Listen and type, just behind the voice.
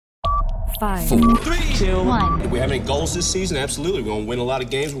5, four, 3, 2, 1. If we have any goals this season, absolutely. We're going to win a lot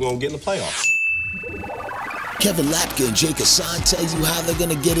of games. We're going to get in the playoffs. Kevin Lapka and Jake Hassan tell you how they're going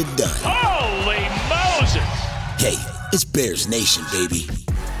to get it done. Holy Moses! Hey, it's Bears Nation, baby.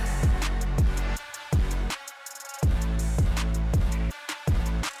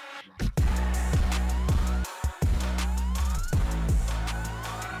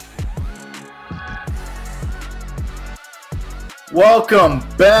 Welcome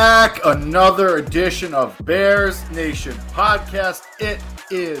back. Another edition of Bears Nation podcast. It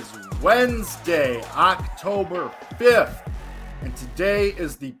is Wednesday, October 5th, and today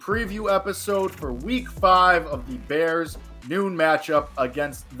is the preview episode for Week 5 of the Bears noon matchup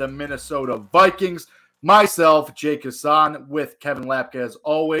against the Minnesota Vikings. Myself, Jake Hassan, with Kevin Lapka as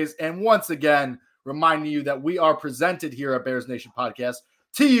always, and once again, reminding you that we are presented here at Bears Nation podcast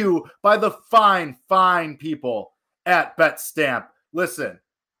to you by the fine people at BetStamp. Listen,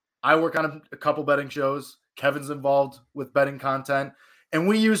 I work on a couple betting shows. Kevin's involved with betting content, and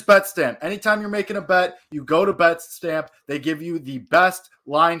we use BetStamp. Anytime you're making a bet, you go to BetStamp. They give you the best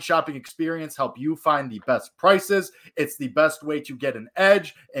line shopping experience, help you find the best prices. It's the best way to get an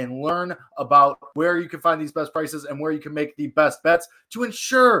edge and learn about where you can find these best prices and where you can make the best bets to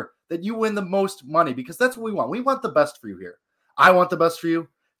ensure that you win the most money, because that's what we want. We want the best for you here. I want the best for you.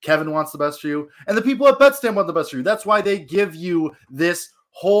 Kevin wants the best for you. And the people at BetStamp want the best for you. That's why they give you this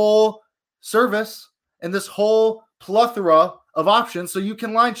whole service and this whole plethora of options so you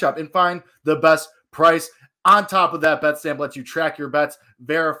can line shop and find the best price. On top of that, BetStamp lets you track your bets,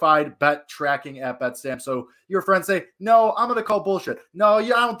 verified bet tracking at BetStamp. So your friends say, no, I'm going to call bullshit. No, I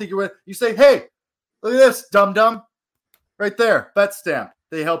don't think you're right. You say, hey, look at this, dum-dum. Right there, BetStamp.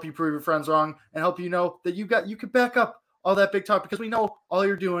 They help you prove your friends wrong and help you know that you can back up all that big talk, because we know all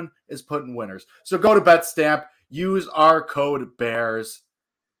you're doing is putting winners. So go to BetStamp, use our code BEARS,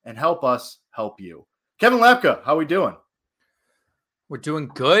 and help us help you. Kevin Lapka, how we doing? We're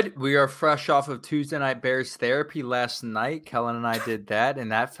doing good. We are fresh off of Tuesday Night Bears therapy last night. Kellen and I did that,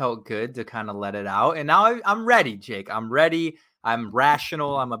 and that felt good to kind of let it out. And now I'm ready, Jake. I'm ready. I'm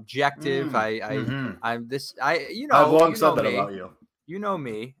rational. I'm objective. I've long said that about you. You know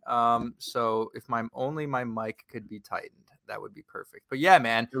me. So if my mic could be tightened, that would be perfect. But yeah,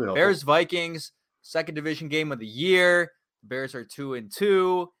 man, Bears Vikings, second division game of the year. Bears are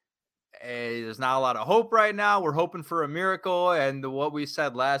 2-2. There's not a lot of hope right now. We're hoping for a miracle. And what we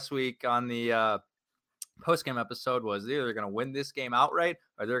said last week on the post-game episode was they're either going to win this game outright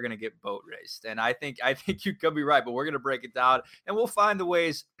or they're going to get boat raced. And I think you could be right, but we're going to break it down and we'll find the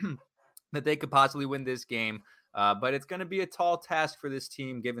ways that they could possibly win this game. But it's going to be a tall task for this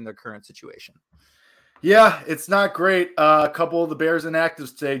team given their current situation. Yeah, it's not great. A couple of the Bears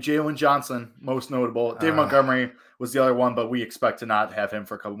inactives today. Jalen Johnson, most notable. Dave Montgomery was the other one, but we expect to not have him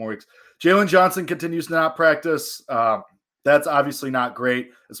for a couple more weeks. Jalen Johnson continues to not practice. That's obviously not great,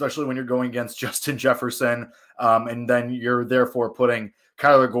 especially when you're going against Justin Jefferson. And then you're therefore putting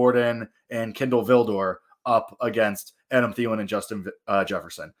Kyler Gordon and Kindle Vildor up against Adam Thielen and Justin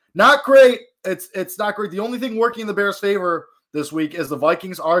Jefferson. Not great. It's not great. The only thing working in the Bears' favor this week is the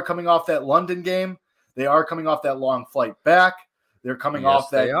Vikings are coming off that London game. They are coming off that long flight back. They're coming off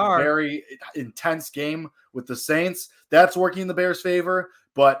that very intense game with the Saints. That's working in the Bears' favor.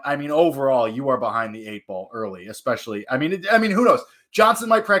 But, I mean, overall, you are behind the 8 ball early, especially. I mean, who knows? Johnson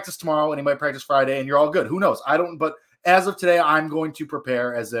might practice tomorrow and he might practice Friday and you're all good. Who knows? But as of today, I'm going to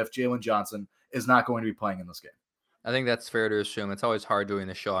prepare as if Jalen Johnson is not going to be playing in this game. I think that's fair to assume. It's always hard doing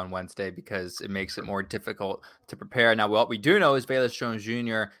the show on Wednesday because it makes it more difficult to prepare. Now, what we do know is Velus Jones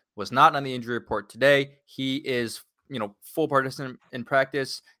Jr. was not on the injury report today. He is, full participant in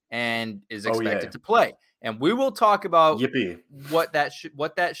practice and is expected to play. And we will talk about what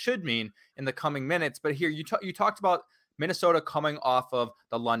that should mean in the coming minutes. But here, you talked about Minnesota coming off of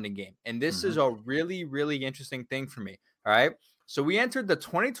the London game. And this is a really, really interesting thing for me. All right. So we entered the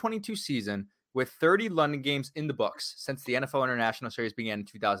 2022 season with 30 London games in the books since the NFL International Series began in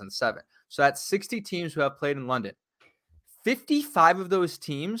 2007. So that's 60 teams who have played in London. 55 of those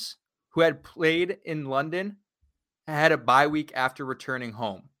teams who had played in London had a bye week after returning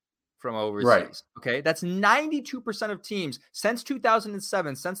home from overseas. Right. Okay, that's 92% of teams since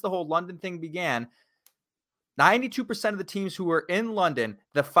 2007, since the whole London thing began. 92% of the teams who were in London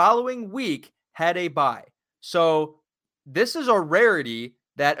the following week had a bye. So this is a rarity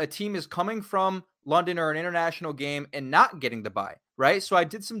that a team is coming from London or an international game and not getting the bye, right? So I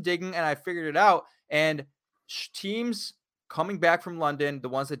did some digging and I figured it out. And teams coming back from London, the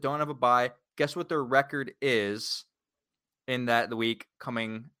ones that don't have a bye, guess what their record is in the week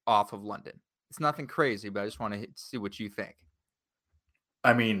coming off of London? It's nothing crazy, but I just want to see what you think.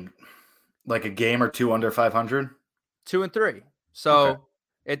 I mean, Like a game or two under 500? 2-3. So Okay.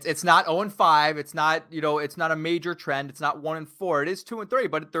 it's not 0-5. It's not, it's not a major trend. It's not 1-4. It is 2-3,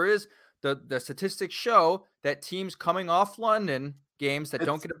 but there is the statistics show that teams coming off London games that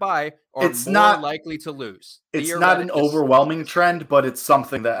don't get a bye are it's more not- likely to lose. It's not an overwhelming trend, but it's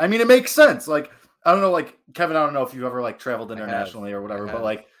something that, I mean, it makes sense. Like, I don't know, like, Kevin, I don't know if you've ever, like, traveled internationally or whatever, but,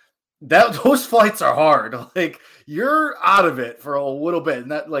 like, those flights are hard. Like, you're out of it for a little bit.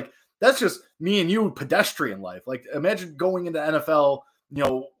 And that's just me and you pedestrian life. Like, imagine going into NFL,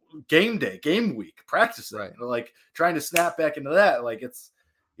 game day, game week, practicing, right. Like, trying to snap back into that. Like,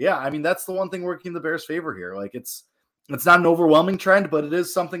 I mean, that's the one thing working in the Bears' favor here. Like, it's not an overwhelming trend, but it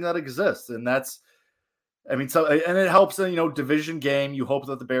is something that exists. And and it helps in, division game. You hope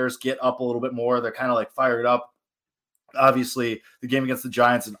that the Bears get up a little bit more. They're kind of like fired up. Obviously, the game against the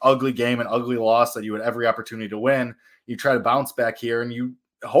Giants, an ugly game, an ugly loss that you had every opportunity to win. You try to bounce back here, and you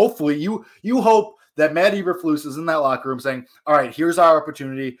hope that Matt Eberflus is in that locker room saying, all right, here's our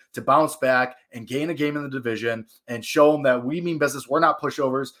opportunity to bounce back and gain a game in the division and show them that we mean business. We're not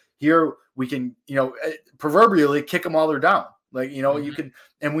pushovers. Here we can, proverbially kick them while they're down. Like, you can,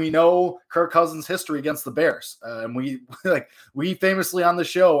 and we know Kirk Cousins' history against the Bears. And we famously on the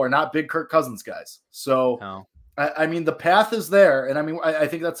show are not big Kirk Cousins guys. So, No. I mean, the path is there. And I mean, I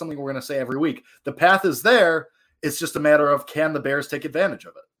think that's something we're going to say every week. The path is there. It's just a matter of, can the Bears take advantage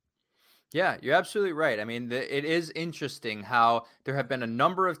of it? Yeah, you're absolutely right. I mean, it is interesting how there have been a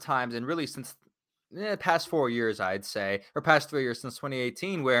number of times, and really since past 4 years, I'd say, or past 3 years since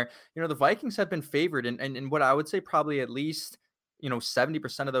 2018, where, the Vikings have been favored in what I would say probably at least,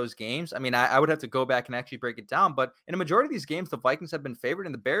 70% of those games. I mean, I would have to go back and actually break it down, but in a majority of these games, the Vikings have been favored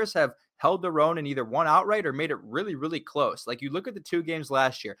and the Bears have held their own and either won outright or made it really, really close. Like, you look at the 2 games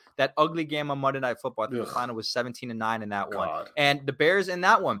last year, that ugly game on Monday Night Football, I think the final was 17-9 in that one. And the Bears in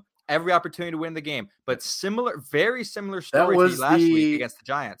that one, every opportunity to win the game, but very similar story to last week against the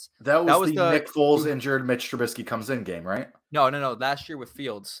Giants. That was the Nick Foles injured Mitch Trubisky comes in game, right? No. Last year with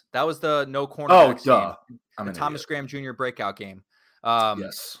Fields. That was the no cornerback game. The Thomas Graham Jr. breakout game.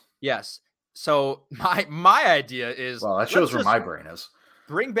 Yes. So my idea is, well, that shows where my brain is.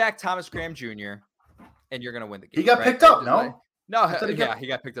 Bring back Thomas Graham Jr. and you're going to win the game. He got picked up, no? He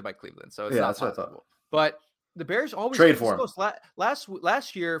got picked up by Cleveland. So it's not that's possible. what I thought. But the Bears always trade for him.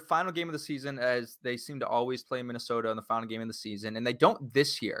 Last year, final game of the season, as they seem to always play Minnesota in the final game of the season, and they don't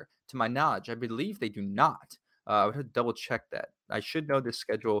this year, to my knowledge. I believe they do not. I would have to double check that. I should know this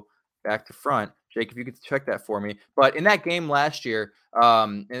schedule back to front. Jake, if you could check that for me. But in that game last year,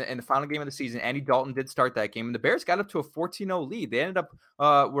 in the final game of the season, Andy Dalton did start that game, and the Bears got up to a 14-0 lead. They ended up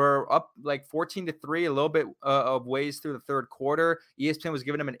were up like 14-3 a little bit of ways through the third quarter. ESPN was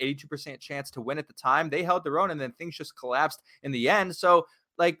giving them an 82% chance to win at the time. They held their own, and then things just collapsed in the end. So,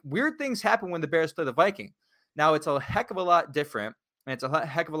 like, weird things happen when the Bears play the Vikings. Now, it's a heck of a lot different, and it's a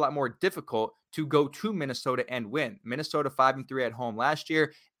heck of a lot more difficult to go to Minnesota and win. Minnesota 5-3 at home last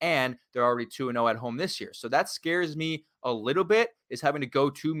year, and they're already 2-0 at home this year. So that scares me a little bit, is having to go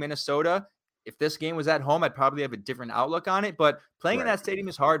to Minnesota. If this game was at home, I'd probably have a different outlook on it. But playing in that stadium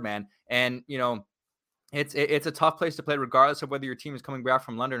is hard, man. And, it's a tough place to play regardless of whether your team is coming back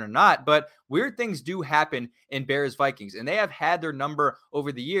from London or not. But weird things do happen in Bears Vikings, and they have had their number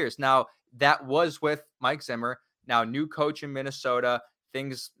over the years. Now, that was with Mike Zimmer. Now, new coach in Minnesota,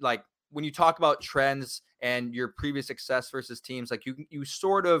 things like when you talk about trends and your previous success versus teams, like you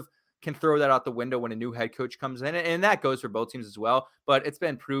sort of can throw that out the window when a new head coach comes in. And that goes for both teams as well. But it's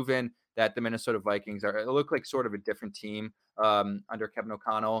been proven that the Minnesota Vikings look like sort of a different team under Kevin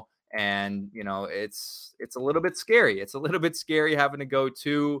O'Connell. And, it's a little bit scary. It's a little bit scary having to go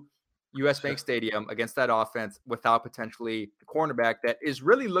to US Bank Stadium against that offense without potentially the cornerback that is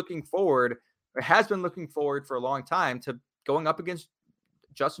really looking forward, or has been looking forward for a long time, to going up against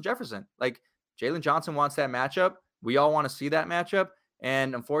Justin Jefferson. Like, Jalen Johnson wants that matchup. We all want to see that matchup.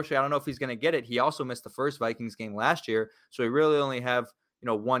 And unfortunately, I don't know if he's going to get it. He also missed the first Vikings game last year. So we really only have,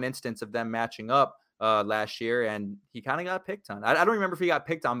 one instance of them matching up last year. And he kind of got picked on. I don't remember if he got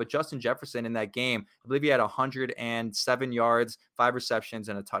picked on, but Justin Jefferson in that game, I believe he had 107 yards, 5 receptions,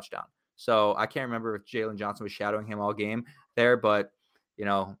 and a touchdown. So I can't remember if Jalen Johnson was shadowing him all game there, but,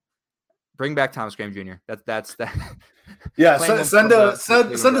 bring back Thomas Graham Jr. That's that. Yeah, send a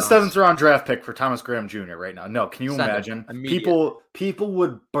 7th round draft pick for Thomas Graham Jr. right now. No, can you imagine? People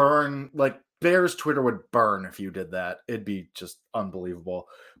would burn, like, Bears Twitter would burn if you did that. It'd be just unbelievable.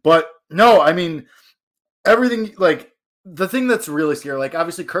 But no, I mean, everything, like, the thing that's really scary, like,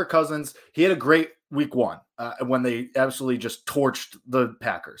 obviously Kirk Cousins, he had a great week 1 when they absolutely just torched the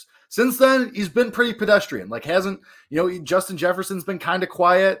Packers. Since then, he's been pretty pedestrian. Like Justin Jefferson's been kind of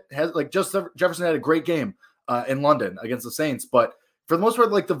quiet. Jefferson had a great game in London against the Saints, but for the most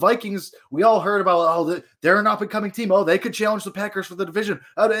part, like the Vikings, we all heard about, they're an up-and-coming team. Oh, they could challenge the Packers for the division.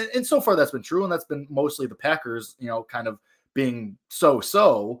 And so far that's been true, and that's been mostly the Packers, kind of being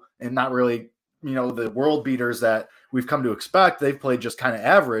so-so and not really, the world beaters that we've come to expect. They've played just kind of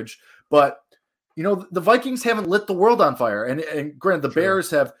average. But, the Vikings haven't lit the world on fire. And granted, the Bears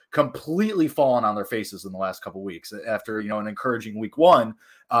have completely fallen on their faces in the last couple of weeks after, an encouraging week 1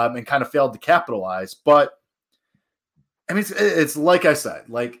 and kind of failed to capitalize. But, I mean, it's like I said,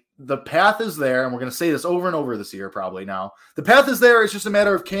 like the path is there, and we're going to say this over and over this year probably now. The path is there. It's just a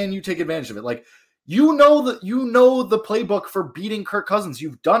matter of, can you take advantage of it? Like, the playbook for beating Kirk Cousins.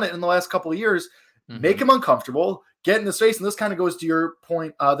 You've done it in the last couple of years. Mm-hmm. Make him uncomfortable, get in his face. And this kind of goes to your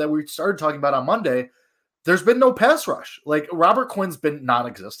point that we started talking about on Monday. There's been no pass rush. Like Robert Quinn's been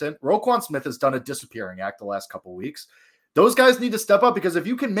non-existent. Roquan Smith has done a disappearing act the last couple of weeks. Those guys need to step up, because if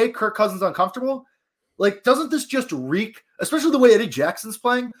you can make Kirk Cousins uncomfortable, like, doesn't this just reek, especially the way Eddie Jackson's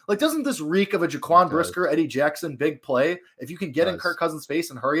playing? Like, doesn't this reek of a Jaquan Brisker, Eddie Jackson big play? If you can get in Kirk Cousins' face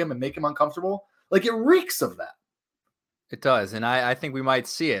and hurry him and make him uncomfortable, like it reeks of that. It does, and I think we might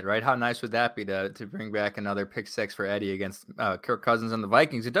see it, right? How nice would that be to bring back another pick 6 for Eddie against Kirk Cousins and the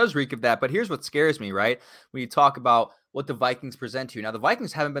Vikings? It does reek of that, but here's what scares me, right? When you talk about what the Vikings present to you. Now, the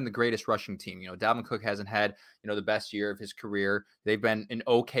Vikings haven't been the greatest rushing team. Dalvin Cook hasn't had, the best year of his career. They've been an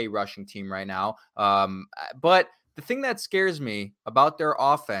okay rushing team right now. But the thing that scares me about their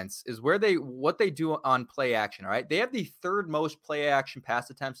offense is what they do on play action, all right? They have the 3rd most play action pass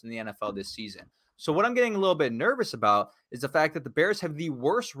attempts in the NFL this season. So what I'm getting a little bit nervous about is the fact that the Bears have the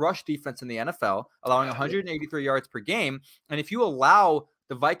worst rush defense in the NFL, allowing 183 yards per game. And if you allow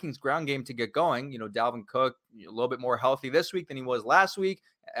the Vikings ground game to get going, Dalvin Cook a little bit more healthy this week than he was last week.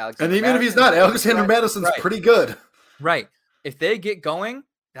 And even if he's not, Alexander Madison's pretty good. Right. If they get going,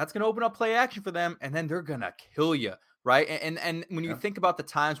 that's going to open up play action for them, and then they're going to kill you. Right. And when you think about the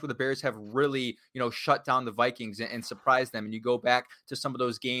times where the Bears have really, shut down the Vikings and surprised them, and you go back to some of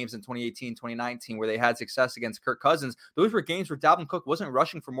those games in 2018, 2019, where they had success against Kirk Cousins, those were games where Dalvin Cook wasn't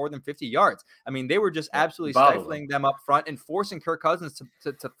rushing for more than 50 yards. I mean, they were just absolutely stifling them up front and forcing Kirk Cousins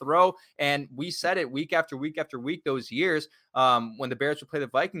to throw. And we said it week after week after week those years when the Bears would play the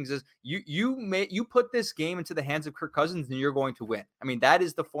Vikings is you put this game into the hands of Kirk Cousins and you're going to win. I mean, that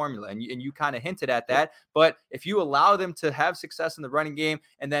is the formula. And you kind of hinted at that. But if you allow them to have success in the running game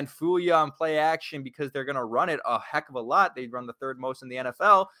and then fool you on play action because they're going to run it a heck of a lot, they'd run the 3rd most in the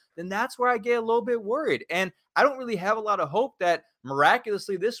NFL, then that's where I get a little bit worried. And I don't really have a lot of hope that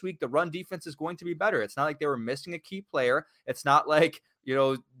miraculously this week the run defense is going to be better. It's not like they were missing a key player. It's not like,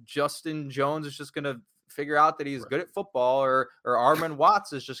 Justin Jones is just going to figure out that he's good at football or Armand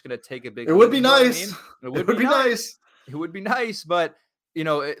Watts is just going to take a big It would be nice. It would be nice. It would be nice, but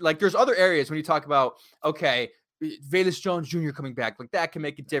like there's other areas when you talk about, okay, Velus Jones Jr. coming back, like that can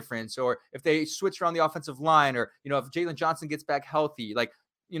make a difference. Or if they switch around the offensive line, or, if Jalen Johnson gets back healthy, like,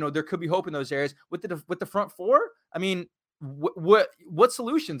 there could be hope in those areas with the front 4. I mean, what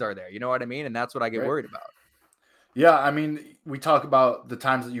solutions are there? You know what I mean? And that's what I get worried about. Yeah. I mean, we talk about the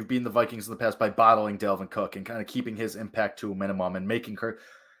times that you've beaten the Vikings in the past by bottling Dalvin Cook and kind of keeping his impact to a minimum and making Kirk.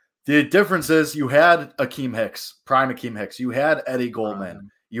 The difference is you had Akeem Hicks, prime Akeem Hicks. You had Eddie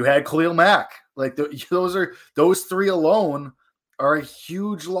Goldman. You had Khalil Mack. Like those 3 alone are a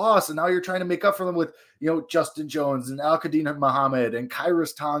huge loss. And now you're trying to make up for them with, Justin Jones and Al-Qadin Muhammad and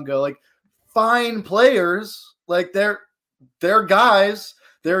Kairos Tonga, like fine players. Like they're guys.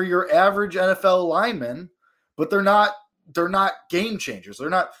 They're your average NFL linemen, but they're not game changers. They're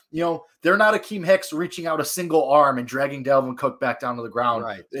not, they're not Akeem Hicks reaching out a single arm and dragging Dalvin Cook back down to the ground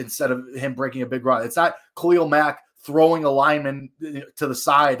instead of him breaking a big run. It's not Khalil Mack throwing a lineman to the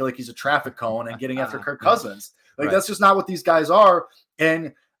side like he's a traffic cone and getting after Kirk Cousins. Like that's just not what these guys are.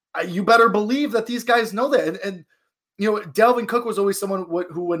 And you better believe that these guys know that. And Dalvin Cook was always someone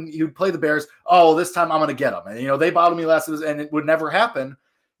who, when he would play the Bears, this time I'm going to get him. And, they bottled me last and it would never happen.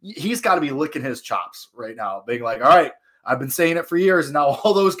 He's got to be licking his chops right now, being like, all right, I've been saying it for years, and now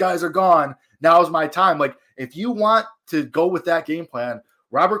all those guys are gone. Now is my time. Like, if you want to go with that game plan,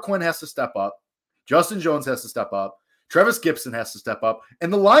 Robert Quinn has to step up. Justin Jones has to step up. Travis Gibson has to step up.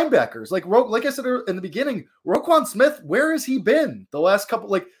 And the linebackers, like I said in the beginning, Roquan Smith, where has he been the last couple?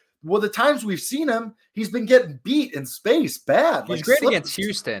 The times we've seen him, he's been getting beat in space bad. He's great against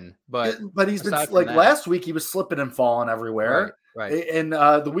Houston, but he's been last week he was slipping and falling everywhere. Right. And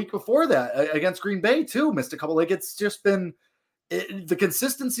the week before that against Green Bay too, missed a couple. It's just been the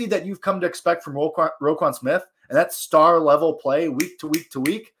consistency that you've come to expect from Roquan Smith and that star level play week to week to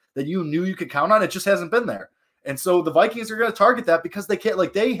week that you knew you could count on, it just hasn't been there. And so the Vikings are going to target that because they can't,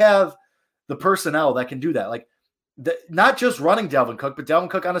 like, they have the personnel that can do that. Like, not just running Dalvin Cook, but Dalvin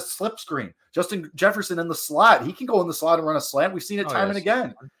Cook on a slip screen. Justin Jefferson in the slot. He can go in the slot and run a slant. We've seen it time and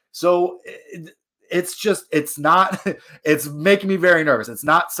again. So it's making me very nervous. It's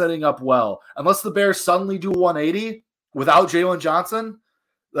not setting up well. Unless the Bears suddenly do 180 without Jalen Johnson,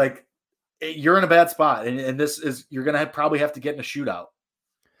 like, you're in a bad spot. And you're going to probably have to get in a shootout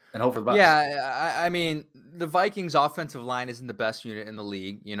and hope for the best. Yeah, I mean, the Vikings offensive line isn't the best unit in the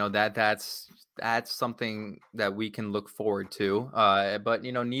league. That's something that we can look forward to. But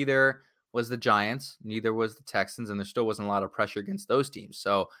neither was the Giants, neither was the Texans, and there still wasn't a lot of pressure against those teams.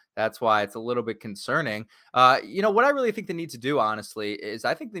 So that's why it's a little bit concerning. What I really think they need to do, honestly, is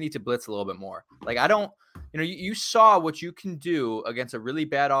I think they need to blitz a little bit more. Like, you saw what you can do against a really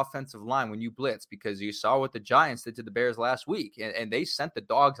bad offensive line when you blitz, because you saw what the Giants did to the Bears last week, and they sent the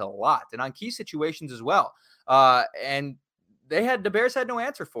dogs a lot, and on key situations as well. And the Bears had no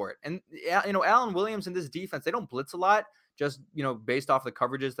answer for it. And, Allen Williams in this defense, they don't blitz a lot, just, based off the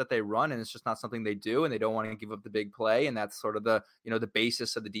coverages that they run. And it's just not something they do. And they don't want to give up the big play. And that's sort of the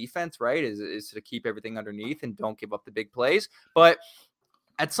basis of the defense, right? Is to keep everything underneath and don't give up the big plays. But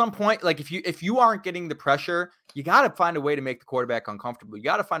at some point, like, if you aren't getting the pressure, you got to find a way to make the quarterback uncomfortable. You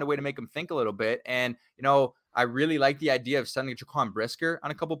got to find a way to make him think a little bit. And, I really like the idea of sending Jaquan Brisker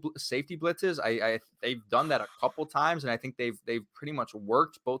on a couple safety blitzes. They've done that a couple times, and I think they've pretty much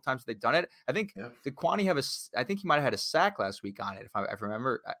worked both times they've done it. I think did Kwani I think he might have had a sack last week on it, if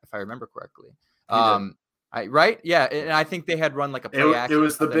I remember correctly. Right? Yeah, and I think they had run like a play action. It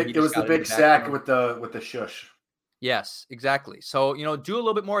was the big sack with the shush. Yes, exactly. So, do a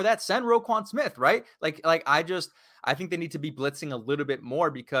little bit more of that. Send Roquan Smith, right? I think they need to be blitzing a little bit more,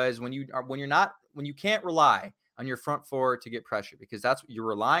 because when you can't rely on your front four to get pressure, because you're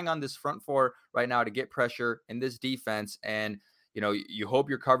relying on this front four right now to get pressure in this defense. And, you hope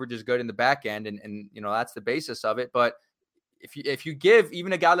your coverage is good in the back end, and that's the basis of it. But if you give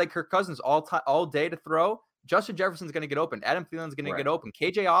even a guy like Kirk Cousins all day to throw, Justin Jefferson's going to get open. Adam Thielen's going to get open.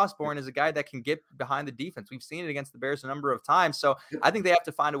 KJ Osborne is a guy that can get behind the defense. We've seen it against the Bears a number of times. So I think they have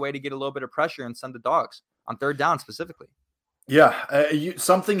to find a way to get a little bit of pressure and send the dogs on third down specifically. Yeah,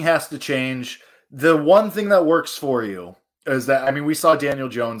 something has to change. The one thing that works for you is that, we saw Daniel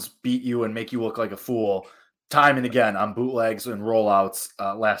Jones beat you and make you look like a fool time and again on bootlegs and rollouts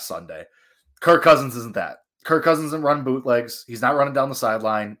last Sunday. Kirk Cousins isn't that. Kirk Cousins isn't running bootlegs. He's not running down the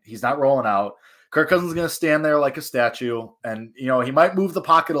sideline. He's not rolling out. Kirk Cousins is going to stand there like a statue, and, he might move the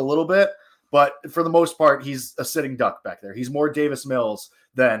pocket a little bit, but for the most part, he's a sitting duck back there. He's more Davis Mills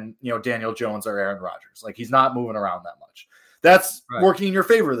than, Daniel Jones or Aaron Rodgers. Like, he's not moving around that much. That's working in your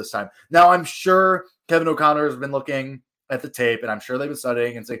favor this time. Now, I'm sure Kevin O'Connor has been looking at the tape, and I'm sure they've been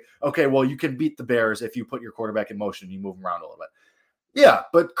studying and saying, okay, well, you can beat the Bears if you put your quarterback in motion and you move him around a little bit. Yeah,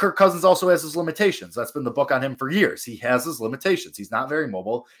 but Kirk Cousins also has his limitations. That's been the book on him for years. He has his limitations. He's not very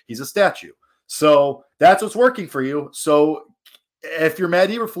mobile. He's a statue. So that's what's working for you. So if you're Matt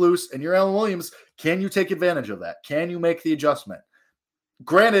Eberflus and you're Allen Williams, can you take advantage of that? Can you make the adjustment?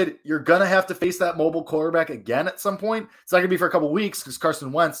 Granted, you're going to have to face that mobile quarterback again at some point. It's not going to be for a couple of weeks, because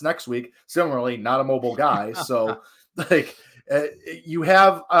Carson Wentz next week, similarly, not a mobile guy. So you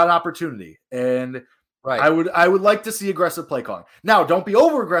have an opportunity. And I would like to see aggressive play calling. Now, don't be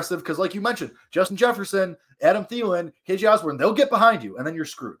over aggressive, because like you mentioned, Justin Jefferson, Adam Thielen, KJ Osborne, they'll get behind you, and then you're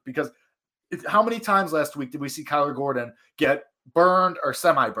screwed. Because how many times last week did we see Kyler Gordon get burned or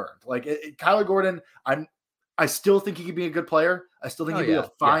semi-burned? Like, Kyler Gordon, I still think he could be a good player. I still think he'd be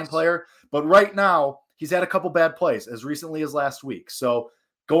a fine player. But right now, he's had a couple bad plays as recently as last week. So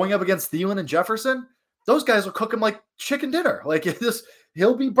going up against Thielen and Jefferson, those guys will cook him like chicken dinner. Like,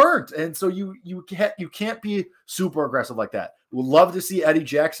 he'll be burnt. And so you can't be super aggressive like that. We'd love to see Eddie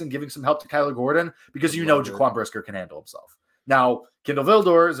Jackson giving some help to Kyler Gordon, because Jaquan Brisker can handle himself. Now, Kindle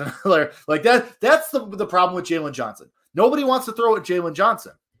Vildor is another, like that. That's the problem with Jalen Johnson. Nobody wants to throw at Jalen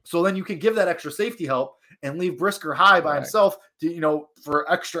Johnson. So then you can give that extra safety help and leave Brisker high by himself to,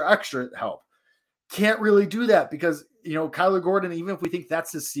 for extra help. Can't really do that, because, Kyler Gordon, even if we think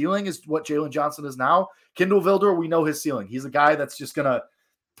that's his ceiling, is what Jalen Johnson is now. Kindle Vildor, we know his ceiling. He's a guy that's just going to,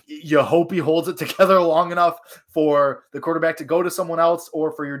 you hope he holds it together long enough for the quarterback to go to someone else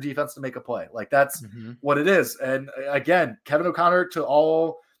or for your defense to make a play. Like, that's what it is. And again, Kevin O'Connor,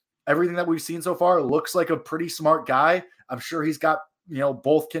 everything that we've seen so far, looks like a pretty smart guy. I'm sure he's got,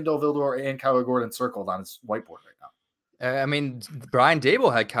 both Kindle Vildor and Kyler Gordon circled on his whiteboard right now. I mean, Brian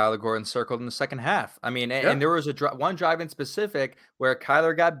Dable had Kyler Gordon circled in the second half. I mean, and there was one drive in specific where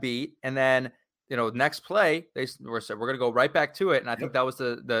Kyler got beat, and then next play they were said we're going to go right back to it, and I think that was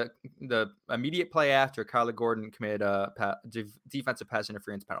the immediate play after Kyler Gordon committed a defensive pass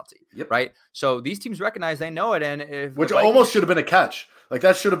interference penalty. Right. So these teams recognize they know it, and which almost should have been a catch. Like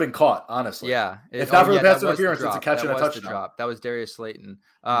that should have been caught, honestly. Yeah. If not for the pass interference, it's a catch and a touchdown. That was Darius Slayton.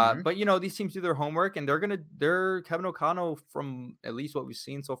 But these teams do their homework, and they're Kevin O'Connell, from at least what we've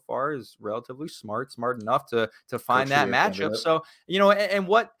seen so far, is relatively smart enough to find that matchup. So, and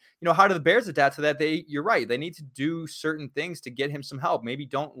what, how do the Bears adapt to that? You're right. They need to do certain things to get him some help. Maybe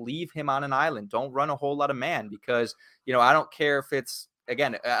don't leave him on an island. Don't run a whole lot of man, because, I don't care if it's,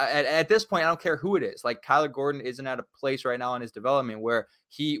 again, at this point, I don't care who it is. Like, Kyler Gordon isn't at a place right now in his development where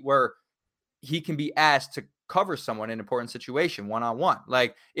he can be asked to cover someone in an important situation one-on-one.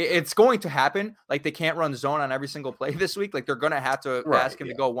 Like, it's going to happen. Like, they can't run zone on every single play this week. Like, they're going to have to ask him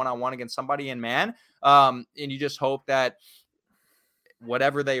to go one-on-one against somebody in man. And you just hope that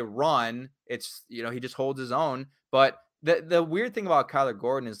whatever they run, it's, he just holds his own. But the weird thing about Kyler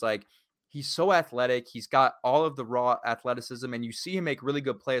Gordon is, like, he's so athletic. He's got all of the raw athleticism, and you see him make really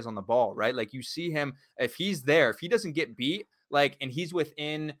good plays on the ball, right? Like, you see him, if he's there, if he doesn't get beat, like, and he's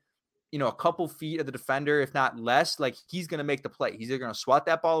within, a couple feet of the defender, if not less, like, he's going to make the play. He's either going to swat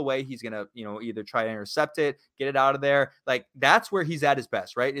that ball away. He's going to, either try to intercept it, get it out of there. Like, that's where he's at his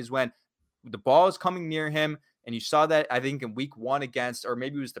best, right? Is when the ball is coming near him. And you saw that, I think, in week 1 against, or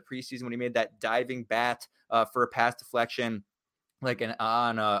maybe it was the preseason when he made that diving bat for a pass deflection, like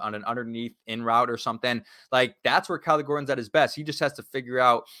on an underneath in route or something. Like, that's where Kyler Gordon's at his best. He just has to figure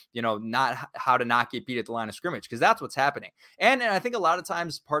out, not how to not get beat at the line of scrimmage, because that's what's happening. And I think a lot of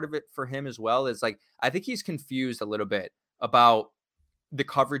times part of it for him as well is, like, I think he's confused a little bit about the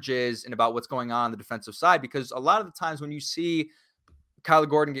coverages and about what's going on the defensive side, because a lot of the times when you see Kyler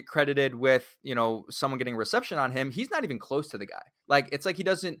Gordon get credited with, someone getting a reception on him, he's not even close to the guy. Like, it's like he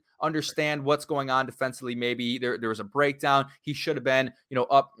doesn't understand what's going on defensively. Maybe there was a breakdown. He should have been,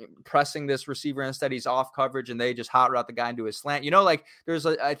 up pressing this receiver. Instead, he's off coverage and they just hot route the guy into his slant. Like,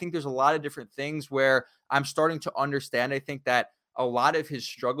 I think there's a lot of different things where I'm starting to understand. I think that a lot of his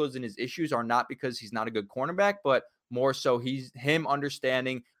struggles and his issues are not because he's not a good cornerback, but more so him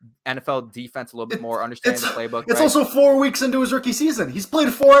understanding NFL defense a little bit more, understanding the playbook. It's also 4 weeks into his rookie season. He's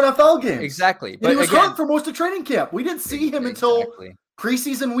played 4 NFL games. Exactly. But he was hurt for most of training camp. We didn't see him until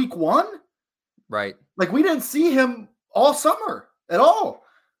preseason week 1. Right. Like, we didn't see him all summer at all.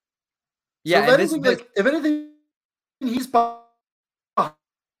 Yeah. So if anything, he's behind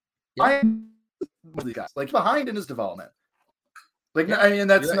these guys. Like, behind in his development. Like, I mean,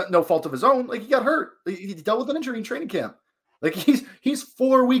 that's no fault of his own. Like, he got hurt. He dealt with an injury in training camp. Like, he's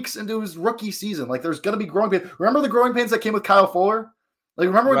 4 weeks into his rookie season. Like, there's going to be growing pains. Remember the growing pains that came with Kyle Fuller? Like,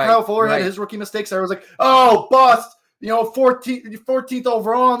 remember when Kyle Fuller had his rookie mistakes? I was like, oh, bust. 14th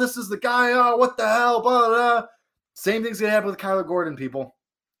overall, and this is the guy. Oh, what the hell? Blah, blah, blah. Same thing's going to happen with Kyler Gordon, people.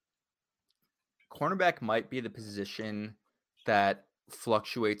 Cornerback might be the position that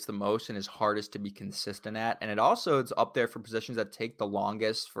fluctuates the most and is hardest to be consistent at, and it also is up there for positions that take the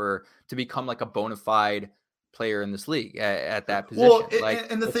longest to become like a bona fide player in this league at that position. Well,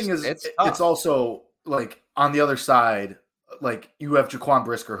 and the thing is, it's also like on the other side, like you have Jaquan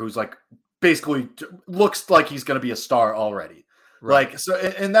Brisker, who's like basically looks like he's going to be a star already. Right. Like, so,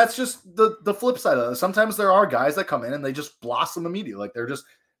 and that's just the flip side of it. Sometimes there are guys that come in and they just blossom immediately. Like, they're just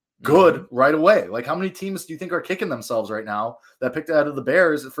good right away. Like, how many teams do you think are kicking themselves right now that picked out of the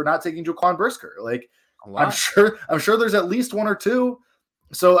Bears for not taking Jaquan Brisker? Like, I'm sure there's at least 1 or 2.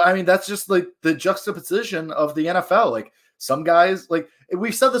 So, I mean, that's just like the juxtaposition of the NFL. Like, some guys, like,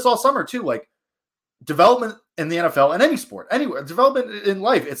 we've said this all summer too, like, development in the NFL and any sport, anywhere, development in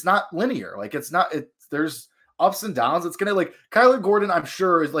life, it's not linear. Like, there's ups and downs. It's going to, like, Kyler Gordon, I'm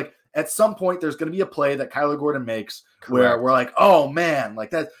sure, is like, at some point there's going to be a play that Kyler Gordon makes where we're like, oh man,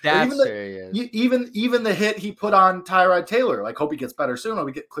 like that's even the hit he put on Tyrod Taylor, like, hope he gets better soon,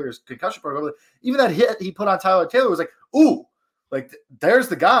 hope he clears concussion protocol. Even that hit he put on Tyrod Taylor was like, ooh, like, there's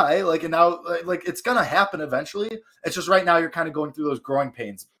the guy. Like, and now, like, it's going to happen eventually. It's just right now you're kind of going through those growing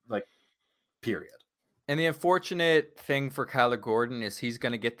pains, like, period. And the unfortunate thing for Kyler Gordon is he's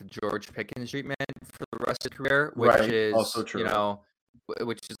going to get the George Pickens treatment for the rest of his career, which is also true.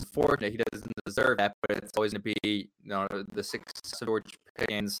 Which is unfortunate. He doesn't deserve that, but it's always going to be, the success of George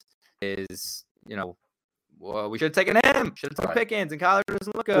Pickens is, well, we should have taken him. Should have taken Pickens, and Kyler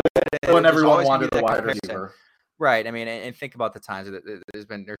doesn't look good. When everyone wanted the wide receiver. Right. I mean, and think about the times that there's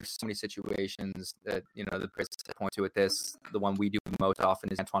so many situations that, the Bears point to with this. The one we do most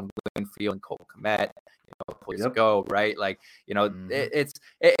often is Antoine Winfield and Cole Kmet, years ago, right? Like, it's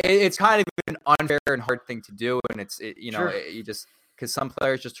kind of an unfair and hard thing to do. And you just, because some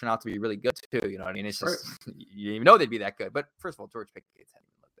players just turn out to be really good too. You know what I mean? It's just, you didn't even know they'd be that good. But first of all, George Pickens hadn't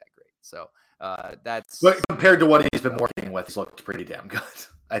even looked that great. So that's. But compared to what he's been working with, he's looked pretty damn good,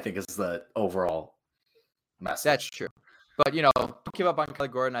 I think, is the overall message. That's true. But, don't give up on Kelly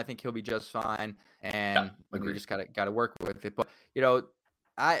Gordon. I think he'll be just fine. And we just got to work with it. But,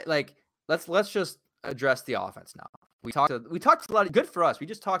 let's just address the offense now. We talked a lot. Good for us. We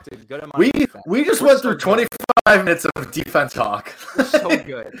just talked a good amount. We just went through 25 minutes of defense talk. We're so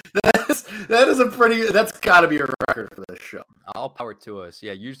good. That's got to be a record for this show. All power to us.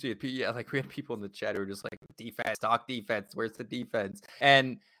 Yeah, usually, we had people in the chat who were just like, defense. Where's the defense?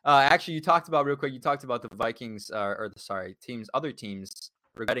 And actually, you talked about the Vikings, other teams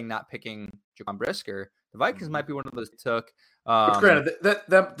regretting not picking Jaquan Brisker. The Vikings might be one of those that took. Granted,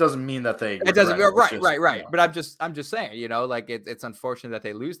 that doesn't mean that they. It doesn't. Right. But I'm just saying, it's unfortunate that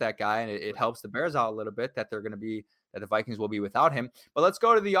they lose that guy, and it helps the Bears out a little bit that the Vikings will be without him. But let's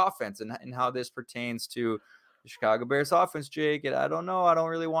go to the offense and how this pertains to the Chicago Bears offense, Jake. And I don't know. I don't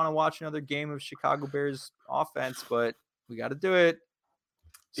really want to watch another game of Chicago Bears offense, but we got to do it.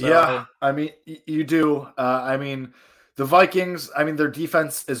 So, yeah, I mean, you do. The Vikings, their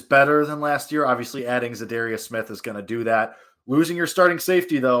defense is better than last year. Obviously, adding Zadarius Smith is going to do that. Losing your starting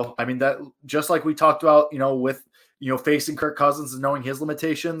safety, though, that just like we talked about, with facing Kirk Cousins and knowing his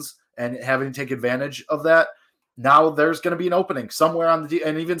limitations and having to take advantage of that. Now there's going to be an opening somewhere on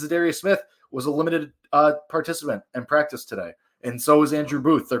and even Zadarius Smith was a limited participant in practice today, and so is Andrew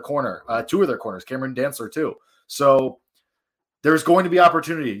Booth, their corner, two of their corners, Cameron Dantzler too. So there's going to be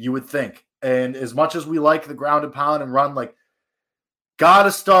opportunity, you would think. And as much as we like the ground and pound and run, got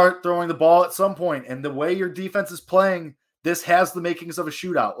to start throwing the ball at some point. And the way your defense is playing, this has the makings of a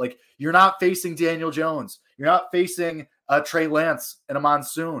shootout. You're not facing Daniel Jones. You're not facing Trey Lance and a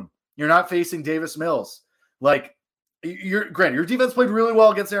monsoon. You're not facing Davis Mills. Your defense played really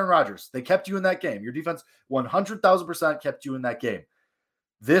well against Aaron Rodgers. They kept you in that game. Your defense 100,000% kept you in that game.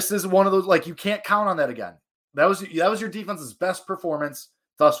 This is one of those, you can't count on that again. That was your defense's best performance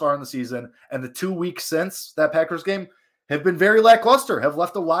thus far in the season. And the 2 weeks since that Packers game have been very lackluster, have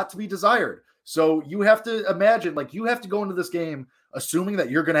left a lot to be desired. So you have to imagine, you have to go into this game assuming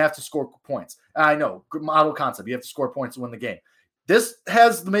that you're going to have to score points. I know, model concept. You have to score points to win the game. This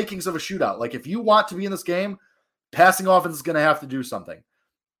has the makings of a shootout. If you want to be in this game, passing offense is going to have to do something.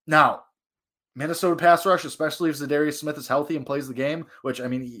 Now, Minnesota pass rush, especially if Zadarius Smith is healthy and plays the game, which,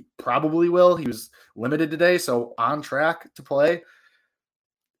 he probably will. He was limited today, so on track to play.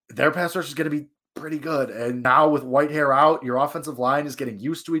 Their pass rush is going to be pretty good. And now with Whitehair out, your offensive line is getting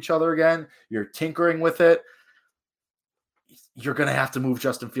used to each other again. You're tinkering with it. You're going to have to move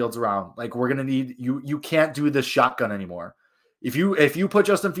Justin Fields around. We're going to need you. You can't do this shotgun anymore. If you put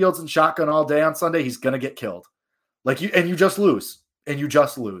Justin Fields in shotgun all day on Sunday, he's going to get killed. You just lose.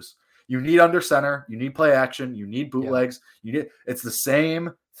 You need under center. You need play action. You need bootlegs. It's the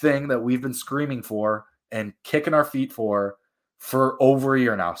same thing that we've been screaming for and kicking our feet for over a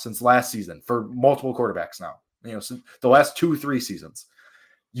year now, since last season, for multiple quarterbacks now, since the last 2-3 seasons.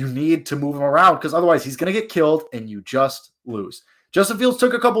 You need to move him around because otherwise he's going to get killed and you just lose. Justin Fields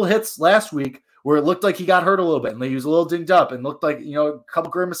took a couple of hits last week where it looked like he got hurt a little bit and he was a little dinged up and looked like, a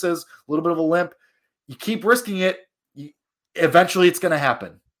couple grimaces, a little bit of a limp. You keep risking it. Eventually it's going to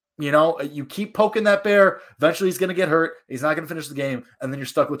happen. You keep poking that bear. Eventually he's going to get hurt. He's not going to finish the game. And then you're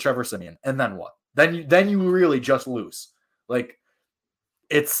stuck with Trevor Siemian. And then what? Then you really just lose.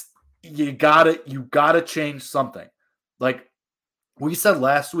 You gotta change something. We said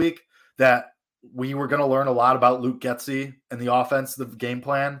last week that we were going to learn a lot about Luke Getsy and the offense, the game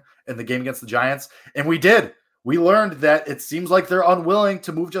plan, and the game against the Giants. And we did. We learned that it seems like they're unwilling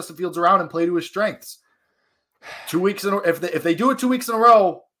to move Justin Fields around and play to his strengths. 2 weeks in a row. If they do it 2 weeks in a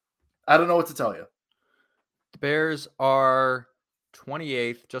row, I don't know what to tell you. The Bears are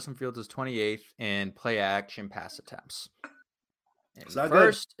 28th. Justin Fields is 28th in play action pass attempts.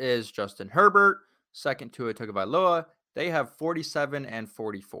 First is Justin Herbert. Second, Tua Tagovailoa. They have 47 and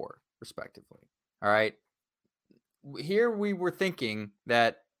 44, respectively. All right. Here we were thinking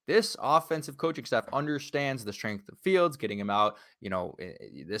that this offensive coaching staff understands the strength of Fields, getting him out.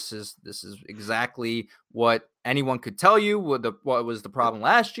 This is exactly what anyone could tell you. What was the problem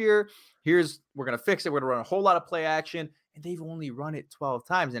last year? We're going to fix it. We're going to run a whole lot of play action, and they've only run it 12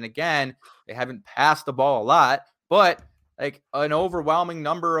 times. And again, they haven't passed the ball a lot, but like an overwhelming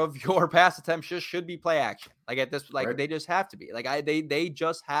number of your pass attempts just should be play action. Like at this, like Right. they just have to be. Like they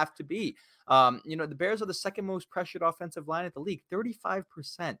just have to be. The Bears are the second most pressured offensive line at the league,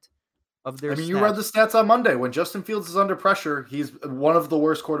 35% of their you read the stats on Monday. When Justin Fields is under pressure, he's one of the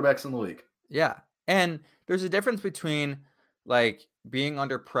worst quarterbacks in the league. Yeah. And there's a difference between like being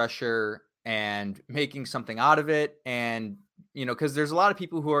under pressure and making something out of it. And, because there's a lot of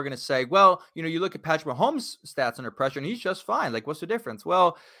people who are going to say, well, you look at Patrick Mahomes' stats under pressure and he's just fine. Like, what's the difference?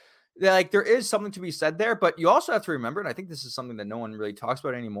 Well, like there is something to be said there, but you also have to remember, and I think this is something that no one really talks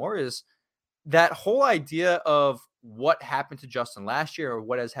about anymore, is that whole idea of what happened to Justin last year or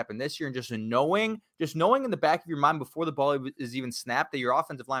what has happened this year, and just knowing in the back of your mind before the ball is even snapped that your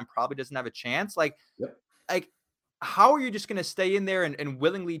offensive line probably doesn't have a chance. Like, how are you just going to stay in there and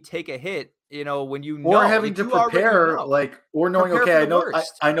willingly take a hit, when you know, or having to prepare, or knowing, okay,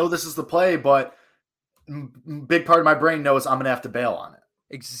 I know this is the play, but big part of my brain knows I'm going to have to bail on it.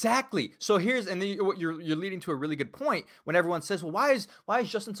 Exactly. So you're leading to a really good point when everyone says, well, why is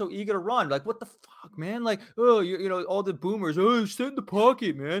Justin so eager to run? Like, what the fuck, man? Like, oh, all the boomers, oh, sit in the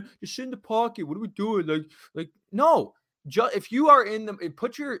pocket, man. Just sit in the pocket. What are we doing? Like, no. If you are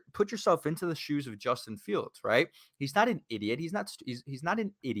put yourself into the shoes of Justin Fields, right? He's not an idiot. He's not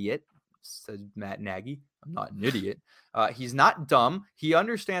an idiot, says Matt Nagy. I'm not an idiot. He's not dumb. He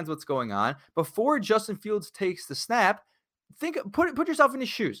understands what's going on. Before Justin Fields takes the snap, put yourself in his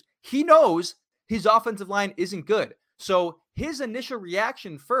shoes. He knows his offensive line isn't good. So his initial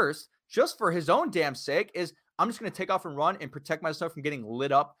reaction first, just for his own damn sake, is I'm just going to take off and run and protect myself from getting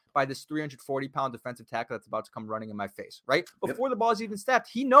lit up by this 340-pound defensive tackle that's about to come running in my face, right? Before the ball is even snapped,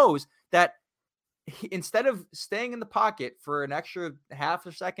 he knows that instead of staying in the pocket for an extra half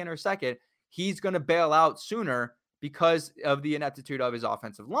a second or second, he's going to bail out sooner because of the ineptitude of his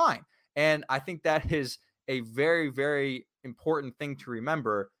offensive line. And I think that is a very, very important thing to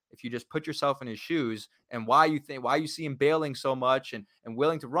remember if you just put yourself in his shoes, and why you see him bailing so much and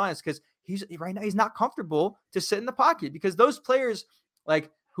willing to run is because right now he's not comfortable to sit in the pocket, because those players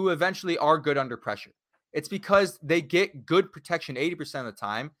like who eventually are good under pressure, it's because they get good protection 80% of the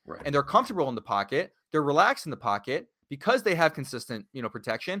time, right, and they're comfortable in the pocket. They're relaxed in the pocket because they have consistent,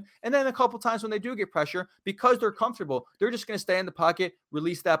 protection. And then a couple times when they do get pressure, because they're comfortable, they're just going to stay in the pocket,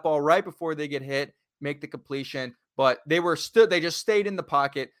 release that ball right before they get hit, make the completion. But they just stayed in the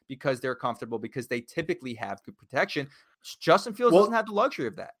pocket because they're comfortable, because they typically have good protection. Justin Fields doesn't have the luxury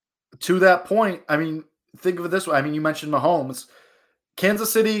of that. To that point, think of it this way. You mentioned Mahomes.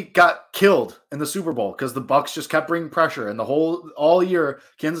 Kansas City got killed in the Super Bowl because the Bucs just kept bringing pressure, and all year,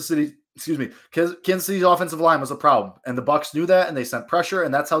 Kansas City's offensive line was a problem, and the Bucs knew that, and they sent pressure,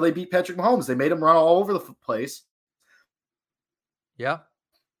 and that's how they beat Patrick Mahomes. They made him run all over the place. Yeah.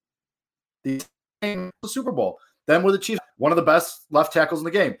 The Super Bowl. Then with the Chiefs, one of the best left tackles in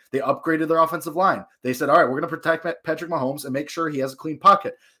the game. They upgraded their offensive line. They said, all right, we're going to protect Patrick Mahomes and make sure he has a clean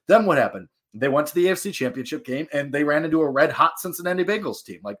pocket. Then what happened? They went to the AFC Championship game, and they ran into a red-hot Cincinnati Bengals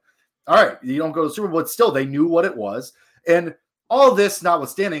team. Like, all right, you don't go to the Super Bowl, but still, they knew what it was. And all this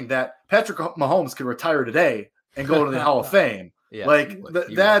notwithstanding that Patrick Mahomes can retire today and go to the Hall of Fame. Yeah,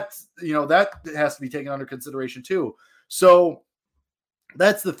 that has to be taken under consideration too. So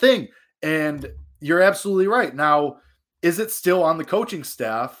that's the thing. And you're absolutely right. Now, is it still on the coaching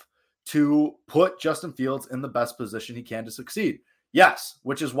staff to put Justin Fields in the best position he can to succeed? Yes,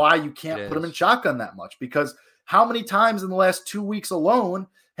 which is why you can't put him in shotgun that much, because how many times in the last 2 weeks alone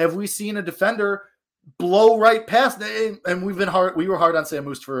have we seen a defender blow right past? And we were hard on Sam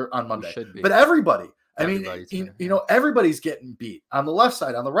Moose on Monday, but everybody, everybody's getting beat on the left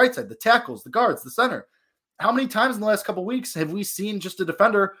side, on the right side, the tackles, the guards, the center. How many times in the last couple of weeks have we seen just a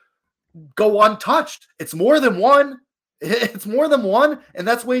defender go untouched? It's more than one. And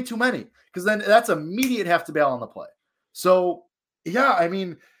that's way too many, because then that's immediate have to bail on the play. So, yeah,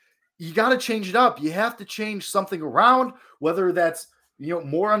 you got to change it up. You have to change something around, whether that's,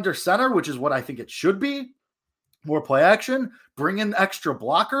 more under center, which is what I think it should be, more play action, bring in extra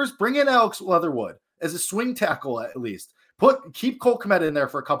blockers, bring in Alex Leatherwood as a swing tackle at least. Keep Cole Kmet in there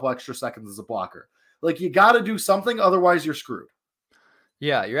for a couple extra seconds as a blocker. Like, you got to do something, otherwise you're screwed.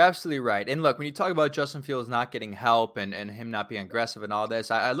 Yeah, you're absolutely right. And look, when you talk about Justin Fields not getting help and him not being aggressive and all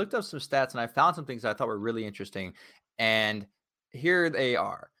this, I looked up some stats and I found some things I thought were really interesting. And here they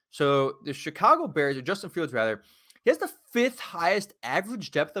are. So the Chicago Bears, or Justin Fields rather, he has the 5th highest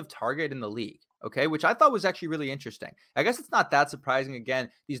average depth of target in the league. Okay, which I thought was actually really interesting. I guess it's not that surprising.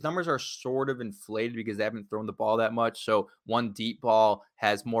 Again, these numbers are sort of inflated because they haven't thrown the ball that much. So one deep ball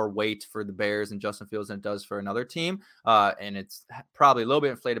has more weight for the Bears and Justin Fields than it does for another team. And it's probably a little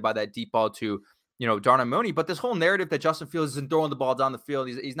bit inflated by that deep ball to, Darnell Mooney. But this whole narrative that Justin Fields isn't throwing the ball down the field,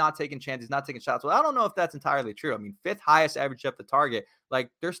 he's not taking chances, he's not taking shots. Well, I don't know if that's entirely true. I mean, 5th highest average depth of target. Like,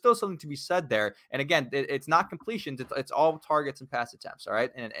 there's still something to be said there. And again, it's not completions. It's all targets and pass attempts. All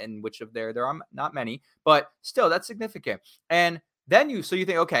right. And which of there are not many, but still that's significant. And then you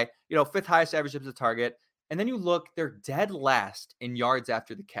think, okay, 5th highest average depth of target. And then you look, they're dead last in yards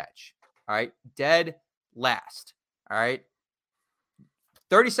after the catch. All right. Dead last. All right.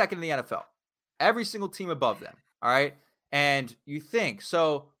 32nd in the NFL. Every single team above them. All right. And you think,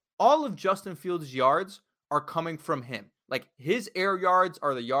 so all of Justin Fields' yards are coming from him. Like, his air yards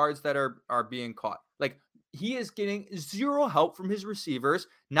are the yards that are being caught. Like, he is getting zero help from his receivers,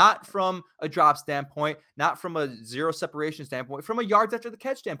 not from a drop standpoint, not from a zero separation standpoint, from a yards after the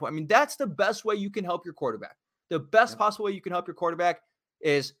catch standpoint. I mean, that's the best way you can help your quarterback. The best possible way you can help your quarterback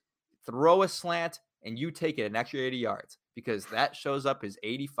is throw a slant and you take it an extra 80 yards, because that shows up as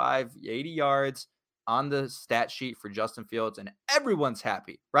 80 yards on the stat sheet for Justin Fields, and everyone's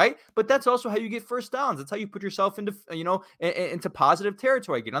happy, right? But that's also how you get first downs. That's how you put yourself into, into positive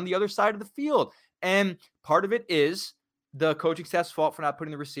territory, get on the other side of the field. And part of it is the coaching staff's fault for not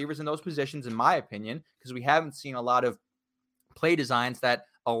putting the receivers in those positions, in my opinion, because we haven't seen a lot of play designs that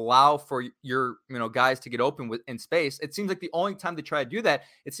allow for your, guys to get open in space. It seems like the only time they try to do that,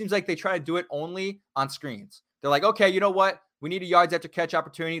 it seems like they try to do it only on screens. They're like, okay, you know what? We need a yards after catch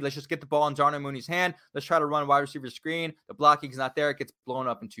opportunity. Let's just get the ball in Darnell Mooney's hand. Let's try to run wide receiver screen. The blocking's not there. It gets blown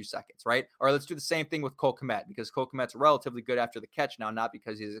up in 2 seconds, right? Or let's do the same thing with Cole Kmet, because Cole Kmet's relatively good after the catch now, not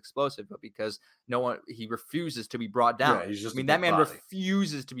because he's explosive, but because he refuses to be brought down. Yeah, that man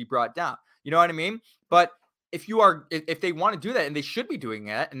refuses to be brought down. You know what I mean? But if they want to do that, and they should be doing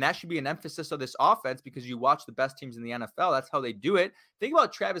that, and that should be an emphasis of this offense, because you watch the best teams in the NFL, that's how they do it. Think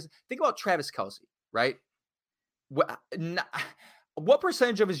about Travis Kelce, right? What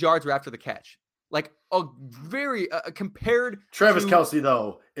percentage of his yards were after the catch? Like, a very compared. Travis to, Kelce,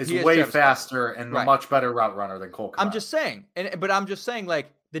 though, is way faster and a much better route runner than Cole Kmet. I'm just saying,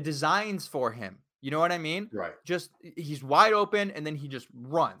 like, the designs for him. You know what I mean? Right. Just, he's wide open and then he just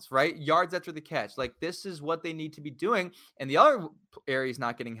runs, right? Yards after the catch. Like, this is what they need to be doing. And the other area he's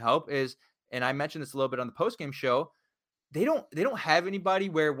not getting help is, and I mentioned this a little bit on the postgame show, they don't have anybody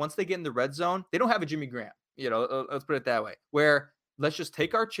where once they get in the red zone, they don't have a Jimmy Graham. Let's put it that way, where let's just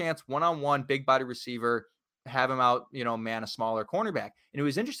take our chance one-on-one, big body receiver, have him out, man a smaller cornerback. And it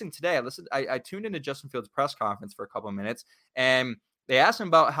was interesting today. I tuned into Justin Fields' press conference for a couple of minutes, and they asked him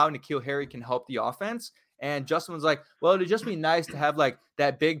about how N'Keal Harry can help the offense. And Justin was like, well, it'd just be nice to have like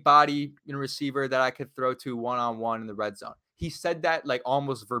that big body receiver that I could throw to one-on-one in the red zone. He said that like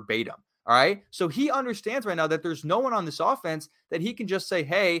almost verbatim. All right. So he understands right now that there's no one on this offense that he can just say,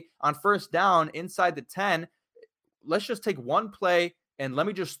 hey, on first down inside the 10, let's just take one play and let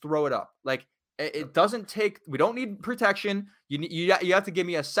me just throw it up. Like, it doesn't take, we don't need protection. You have to give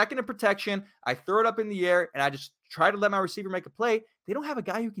me a second of protection. I throw it up in the air and I just try to let my receiver make a play. They don't have a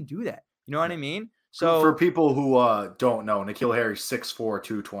guy who can do that. You know what I mean? So for people who don't know, N'Keal Harry's 6'4",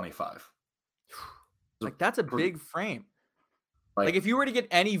 225. Like, that's a big frame. Like, if you were to get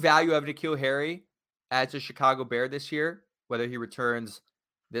any value of N'Keal Harry as a Chicago Bear this year, whether he returns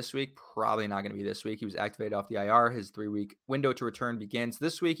this week, probably not going to be this week. He was activated off the IR. His 3-week window to return begins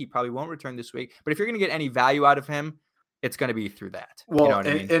this week. He probably won't return this week. But if you're going to get any value out of him, it's going to be through that. Well, you know what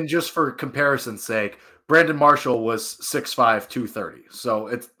I mean? And just for comparison's sake, Brandon Marshall was 6'5", 230. So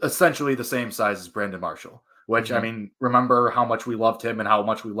it's essentially the same size as Brandon Marshall, which, I mean, remember how much we loved him and how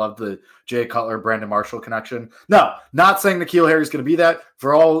much we loved the Jay Cutler, Brandon Marshall connection. No, not saying N'Keal Harry is going to be that.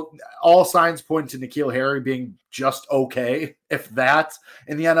 For all signs point to N'Keal Harry being just okay, if that,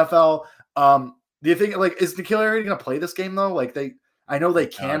 in the NFL. Do you think, like, is N'Keal Harry going to play this game, though? Like, I know they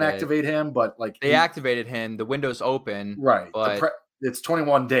can activate him, but, like... They activated him. The window's open. Right. But it's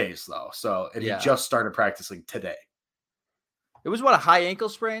 21 days, though. So, and he just started practicing today. It was, what, a high ankle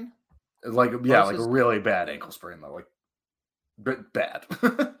sprain? Like, yeah, like a really bad ankle sprain, though. Like, bad.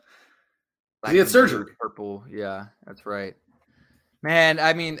 He had surgery. Purple. Yeah, that's right. Man,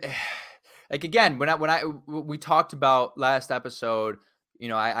 I mean, like, again, we talked about last episode,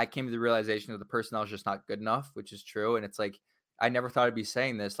 I came to the realization that the personnel is just not good enough, which is true. And it's like, I never thought I'd be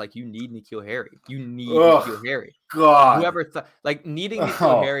saying this. Like, you need N'Keal Harry. You need N'Keal Harry. God. Whoever thought, like, needing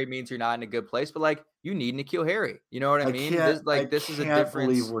N'Keal Harry means you're not in a good place, but like, you need N'Keal Harry. You know what I mean? This is a difference. I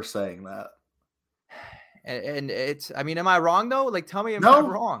believe we're saying that. And it's, I mean, am I wrong though? Like, tell me, am I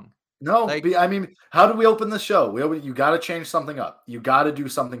wrong? No, like, I mean, how do we open the show? You got to change something up. You got to do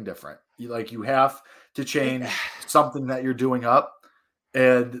something different. You have to change something that you're doing up.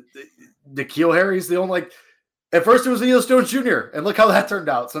 And N'Keal Harry's the only, like, At first, it was Velus Jones Jr., and look how that turned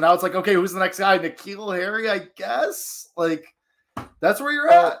out. So now it's like, okay, who's the next guy? N'Keal Harry, I guess. Like, that's where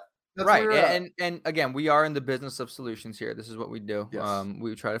you're at. That's right. where you're at. And again, we are in the business of solutions here. This is what we do. Yes.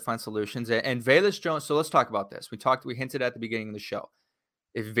 We try to find solutions. And Velus Jones, so let's talk about this. We hinted at the beginning of the show.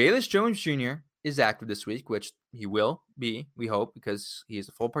 If Velus Jones Jr. is active this week, which he will be, we hope, because he is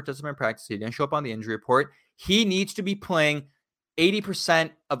a full participant in practice, he didn't show up on the injury report, he needs to be playing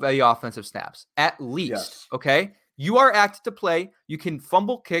 80% of the offensive snaps, at least. Yes. Okay? You are active to play. You can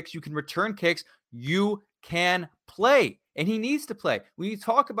fumble kicks. You can return kicks. You can play. And he needs to play. When you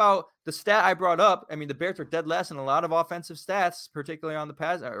talk about the stat I brought up, I mean, the Bears are dead last in a lot of offensive stats, particularly on the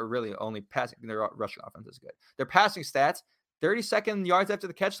pass, or really only passing. Their rushing offense is good. Their passing stats, 32nd yards after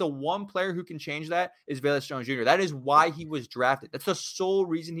the catch. The one player who can change that is Velus Jones Jr. That is why he was drafted. That's the sole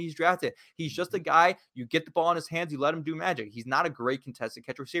reason he's drafted. He's just a guy, you get the ball in his hands, you let him do magic. He's not a great contested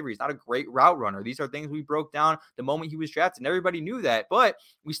catch receiver. He's not a great route runner. These are things we broke down the moment he was drafted, and everybody knew that. But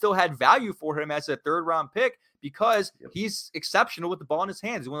we still had value for him as a third-round pick because he's exceptional with the ball in his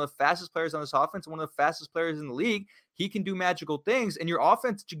hands. He's one of the fastest players on this offense, one of the fastest players in the league. He can do magical things, and your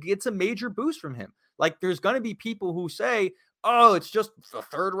offense gets a major boost from him. Like, there's going to be people who say, oh, it's just a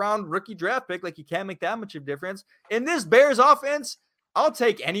third-round rookie draft pick. Like, you can't make that much of a difference. In this Bears offense, I'll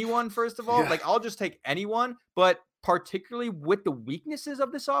take anyone, first of all. Like, I'll just take anyone. But particularly with the weaknesses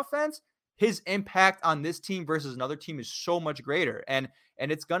of this offense, his impact on this team versus another team is so much greater. And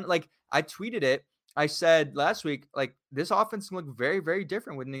it's going to, like, I tweeted it. I said last week, like, this offense can look very, very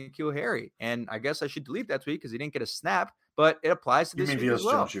different with N'Keal Harry. And I guess I should delete that tweet because he didn't get a snap. But it applies to this week as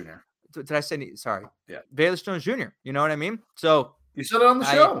well. Jones Jr. Did I say? Sorry. Yeah. Velus Jones Jr. You know what I mean? So you said it on the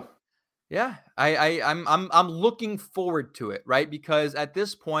show. I'm looking forward to it, right? Because at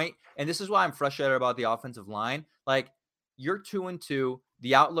this point, and this is why I'm frustrated about the offensive line. Like, you're 2-2.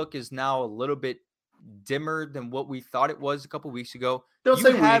 The outlook is now a little bit dimmer than what we thought it was a couple weeks ago. Don't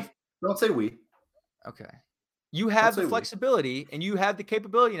say we. Okay. You have the flexibility and you have the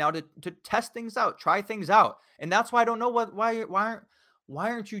capability now to test things out, try things out, and that's why I don't know why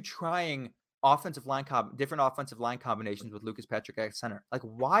aren't you trying different offensive line combinations with Lucas Patrick at center? Like,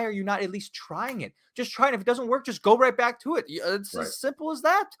 why are you not at least trying it? Just try it. If it doesn't work, just go right back to it. It's as simple as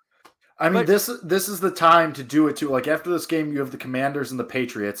that. I mean, this is the time to do it too. Like, after this game, you have the Commanders and the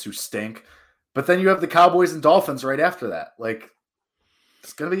Patriots who stink, but then you have the Cowboys and Dolphins right after that. Like,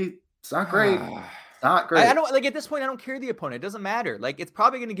 it's not great. Not great. I don't, like, at this point, I don't care the opponent. It doesn't matter. Like, it's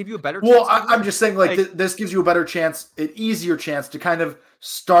probably going to give you a better chance. Well, I'm just saying, like this gives you a better chance, an easier chance to kind of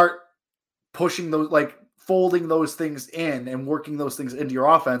start pushing those, like, folding those things in and working those things into your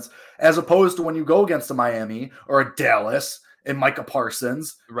offense, as opposed to when you go against a Miami or a Dallas and Micah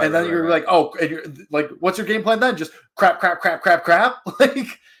Parsons, and then you're like, oh, and you're like, what's your game plan then? Just crap.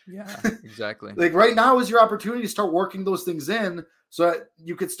 Like, yeah, exactly. Like, right now is your opportunity to start working those things in, so that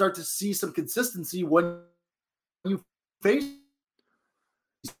you could start to see some consistency when you face.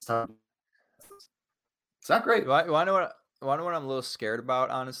 It's not great. I know what I'm a little scared about,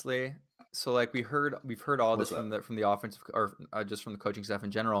 honestly. So, like, we've heard all this from the offensive, or just from the coaching staff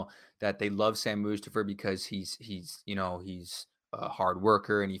in general, that they love Sam Mustipher because he's a hard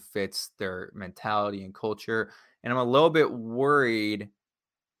worker and he fits their mentality and culture. And I'm a little bit worried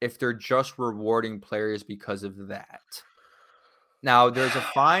if they're just rewarding players because of that. Now, there's a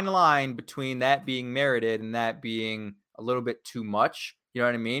fine line between that being merited and that being a little bit too much. You know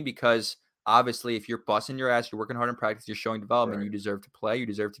what I mean? Because obviously, if you're busting your ass, you're working hard in practice, you're showing development, right, you deserve to play, you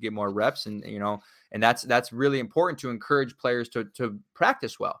deserve to get more reps. And, and that's really important to encourage players to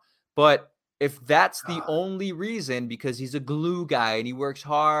practice well. But if that's the only reason, because he's a glue guy and he works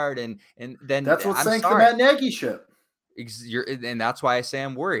hard, and then that's what sank the Matt Nagy ship. And that's why I say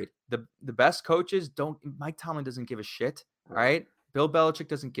I'm worried. The best coaches don't. Mike Tomlin doesn't give a shit. All right. Bill Belichick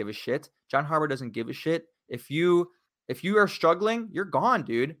doesn't give a shit. John Harbaugh doesn't give a shit. If you are struggling, you're gone,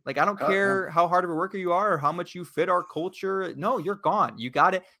 dude. Like, I don't care how hard of a worker you are or how much you fit our culture. No, you're gone. You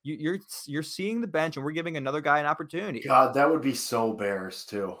got it. You're seeing the bench, and we're giving another guy an opportunity. God, that would be so Bears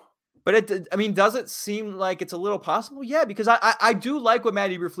too. But does it seem like it's a little possible? Yeah, because I do like what Matt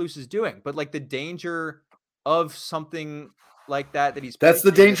Eberflus is doing, but, like, the danger of something like that's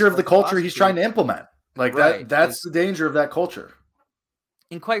the danger of the culture he's trying to implement. Like, right, that's the danger of that culture.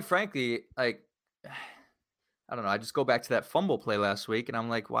 And quite frankly, like, I don't know. I just go back to that fumble play last week, and I'm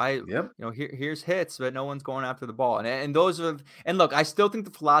like, why? Yep. Here's hits, but no one's going after the ball. And look, I still think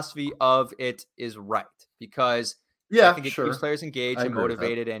the philosophy of it is right, because I think it keeps players engaged and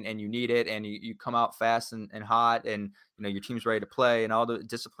motivated, and you need it, and you come out fast and hot, and your team's ready to play, and all the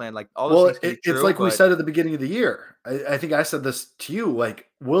discipline, like all those things. It's like we said at the beginning of the year. I think I said this to you. Like,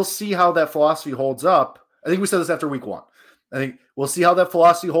 we'll see how that philosophy holds up I think we said this after week 1. I think we'll see how that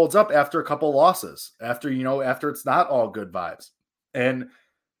philosophy holds up after a couple of losses, after it's not all good vibes. And,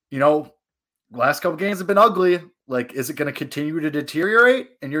 last couple games have been ugly. Like, is it going to continue to deteriorate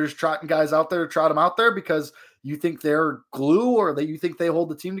and you're just trotting guys out there to trot them out there because you think they're glue or that you think they hold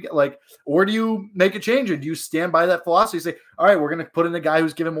the team together? Like, or do you make a change and do you stand by that philosophy and say, all right, we're going to put in a guy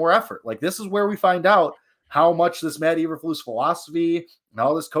who's given more effort? Like, this is where we find out how much this Matt Eberflus philosophy and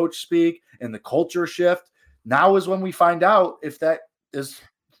all this coach speak and the culture shift. Now is when we find out if that is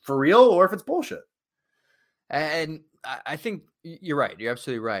for real or if it's bullshit. And I think you're right. You're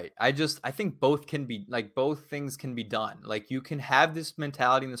absolutely right. I think both things can be done. Like, you can have this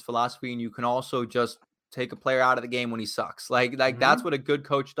mentality and this philosophy, and you can also just take a player out of the game when he sucks. Like that's what a good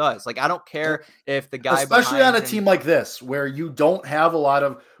coach does. Like, I don't care if the guy, especially on a team like this, where you don't have a lot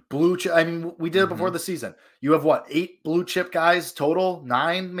of blue chip. I mean, we did it before the season. You have 8 blue chip guys total,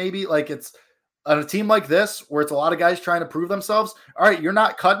 9 maybe. Like, it's on a team like this where it's a lot of guys trying to prove themselves. All right, you're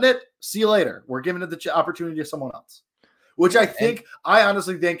not cutting it. See you later. We're giving it the opportunity to someone else. Which I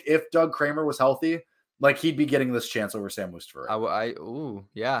honestly think if Doug Kramer was healthy, like, he'd be getting this chance over Sam Mustipher.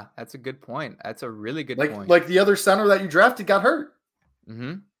 Yeah, that's a good point. That's a really good point. Like the other center that you drafted got hurt.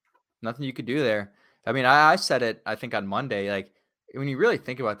 Nothing you could do there. I mean, I said it, I think, on Monday. Like, when you really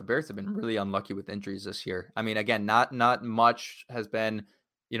think about it, the Bears have been really unlucky with injuries this year. I mean, again, not much has been,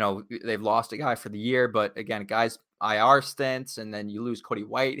 they've lost a guy for the year, but again, guys IR stints, and then you lose Cody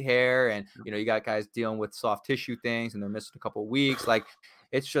Whitehair, and you got guys dealing with soft tissue things, and they're missing a couple of weeks. Like,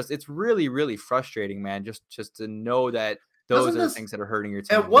 it's really, really frustrating, man. Just to know that those are the things that are hurting your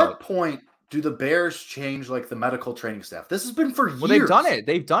team. At what point do the Bears change, like, the medical training staff? This has been for years. Well, they've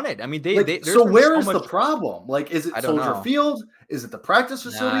done it. I mean, so where is the problem? Like, is it Soldier Field? Is it the practice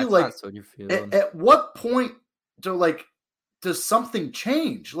facility? Nah, it's not Soldier Field. At what point does something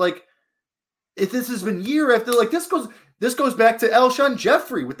change? Like, if this has been year after, like, this goes back to Alshon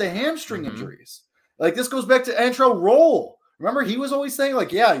Jeffrey with the hamstring injuries. Like, this goes back to Antrell Roll. Remember, he was always saying,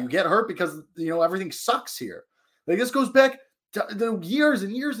 like, yeah, you get hurt because, everything sucks here. Like, this goes back to the years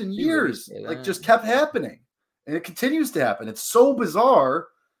and years and years. Like, just kept happening. And it continues to happen. It's so bizarre.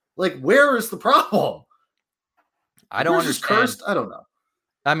 Like, where is the problem? I don't understand. Cursed? I don't know.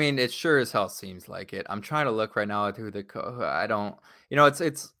 I mean, it sure as hell seems like it. I'm trying to look right now at who I don't,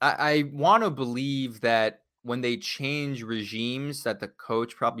 I want to believe that when they change regimes that the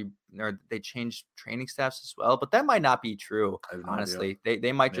coach probably, or they change training staffs as well, but that might not be true. Honestly,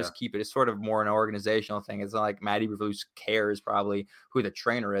 they might just keep it. It's sort of more an organizational thing. It's not like Matt Eberflus cares probably who the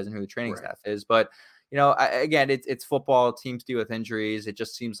trainer is and who the training staff is. But, again, it's football. Teams deal with injuries. It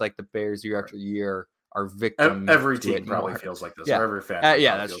just seems like the Bears year after year are victims. Every team probably feels like this. Yeah, or every fan.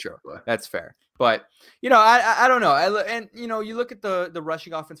 That's true. That's fair. But I don't know. You look at the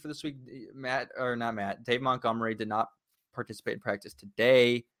rushing offense for this week. Dave Montgomery did not participate in practice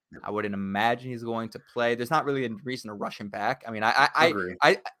today. I wouldn't imagine he's going to play. There's not really a reason to rush him back. I mean, I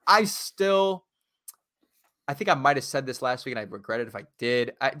think I might have said this last week, and I regret it if I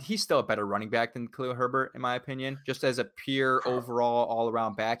did. He's still a better running back than Khalil Herbert, in my opinion. Just as a pure overall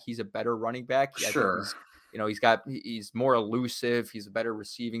all-around back, he's a better running back. Sure. He's more elusive. He's a better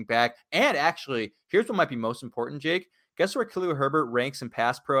receiving back. And actually, here's what might be most important, Jake. Guess where Khalil Herbert ranks in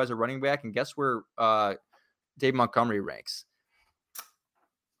pass pro as a running back, and guess where Dave Montgomery ranks?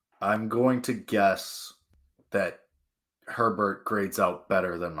 I'm going to guess that Herbert grades out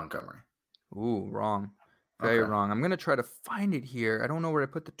better than Montgomery. Ooh, wrong. Very wrong. I'm going to try to find it here. I don't know where I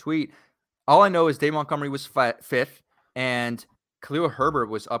put the tweet. All I know is Dave Montgomery was 5th, and Khalil Herbert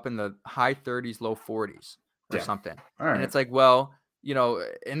was up in the high 30s, low 40s or something. All right. And it's like, well,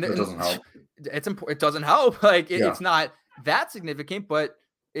 and it doesn't help. It doesn't help. Like, it's not that significant, but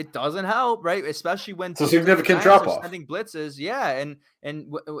it doesn't help, right? Especially when it's a significant drop off. Sending blitzes,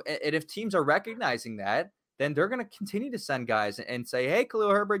 and if teams are recognizing that, then they're going to continue to send guys and say, hey, Khalil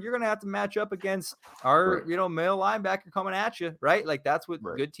Herbert, you're going to have to match up against our, male linebacker coming at you, right? Like, that's what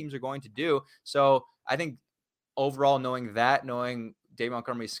good teams are going to do. So I think overall, knowing Dave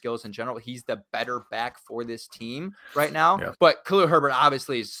Montgomery's skills in general, he's the better back for this team right now. Yeah. But Khalil Herbert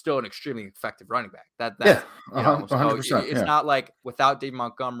obviously is still an extremely effective running back. That's 100%. So it's not like without Dave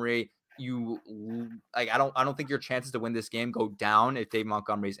Montgomery, I don't think your chances to win this game go down if Dave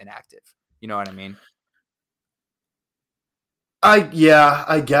Montgomery is inactive. You know what I mean?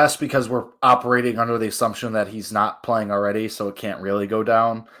 I guess because we're operating under the assumption that he's not playing already, so it can't really go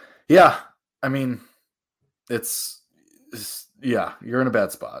down. Yeah, I mean, you're in a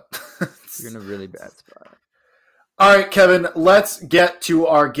bad spot. You're in a really bad spot. All right, Kevin, let's get to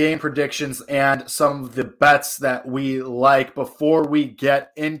our game predictions and some of the bets that we like before we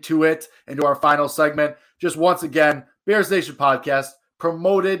get into our final segment. just once again, Bears Nation podcast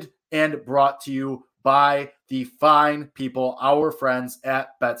promoted and brought to you by the fine people, our friends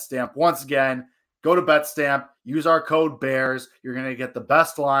at BetStamp. Once again, go to BetStamp, use our code BEARS. You're going to get the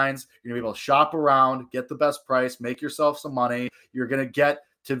best lines. You're going to be able to shop around, get the best price, make yourself some money. You're going to get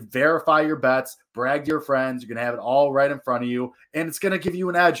to verify your bets, brag to your friends. You're going to have it all right in front of you, and it's going to give you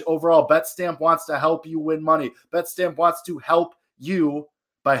an edge overall. BetStamp wants to help you win money. BetStamp wants to help you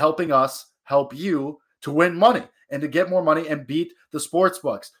by helping us help you to win money and to get more money and beat the sports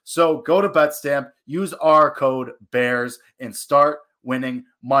books. So go to BetStamp, use our code BEARS, and start winning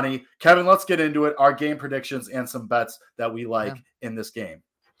money. Kevin, let's get into it. Our game predictions and some bets that we like in this game.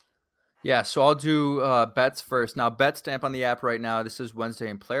 Yeah, so I'll do bets first. Now, BetStamp on the app right now, this is Wednesday,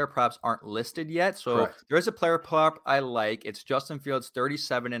 and player props aren't listed yet. So Correct. There is a player prop I like. It's Justin Fields,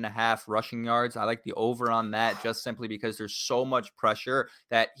 37.5 rushing yards. I like the over on that just simply because there's so much pressure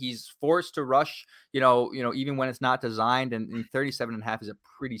that he's forced to rush, even when it's not designed. And 37.5 is a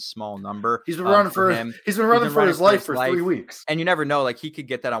pretty small number. He's been running for him. He's been running for his life for 3 weeks. And you never know, like he could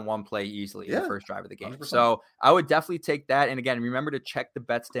get that on one play easily in the first drive of the game. 100%. So I would definitely take that. And again, remember to check the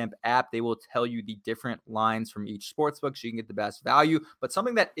BetStamp app. They will tell you the different lines from each sportsbook so you can get the best value. But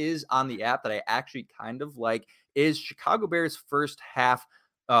something that is on the app that I actually kind of like is Chicago Bears first half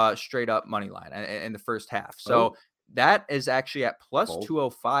straight up money line in the first half. So that is actually at plus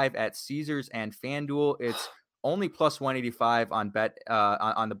 205 at Caesars and FanDuel. It's only plus 185 on bet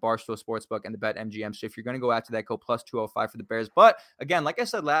on the Barstool Sportsbook and the BetMGM. So if you're going to go after that, go plus 205 for the Bears. But again, like I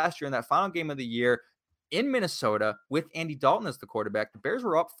said last year in that final game of the year, in Minnesota with Andy Dalton as the quarterback, the Bears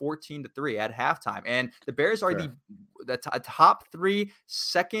were up 14-3 at halftime. And the Bears are the top 3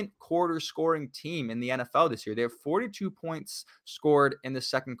 second quarter scoring team in the NFL this year. They have 42 points scored in the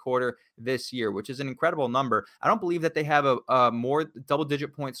second quarter this year, which is an incredible number. I don't believe that they have a more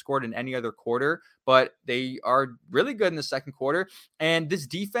double-digit points scored in any other quarter, but they are really good in the second quarter. And this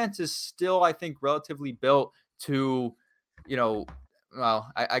defense is still, I think, relatively built to,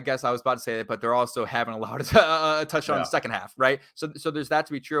 well, I guess I was about to say that, but they're also haven't allowed a touchdown in the second half, right? So there's that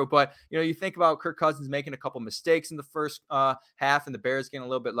to be true. But, you think about Kirk Cousins making a couple mistakes in the first half and the Bears getting a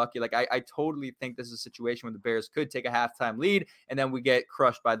little bit lucky. Like, I totally think this is a situation where the Bears could take a halftime lead and then we get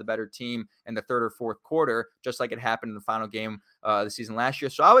crushed by the better team in the third or fourth quarter, just like it happened in the final game of the season last year.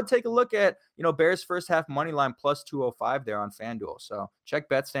 So I would take a look at, Bears first half money line plus 205 there on FanDuel. So check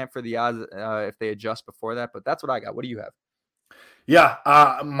BetStamp for the odds if they adjust before that. But that's what I got. What do you have? Yeah,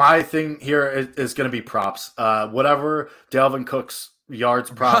 my thing here is going to be props. Whatever Dalvin Cook's yards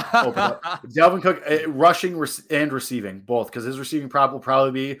prop, Dalvin Cook rushing and receiving both, because his receiving prop will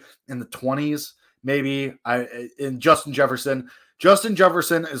probably be in the 20s, maybe. In Justin Jefferson,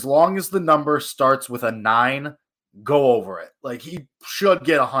 as long as the number starts with a 9, go over it. Like, he should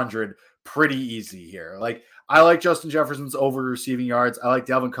get 100 pretty easy here. Like, I like Justin Jefferson's over receiving yards. I like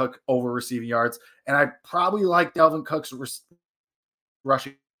Dalvin Cook over receiving yards, and I probably like Dalvin Cook's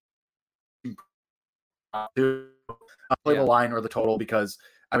rushing to play the line or the total, because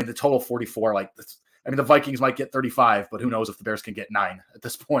the total 44, the Vikings might get 35, but who knows if the Bears can get 9 at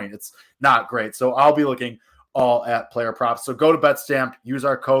this point. It's not great. So I'll be looking all at player props. So go to BetStamp, use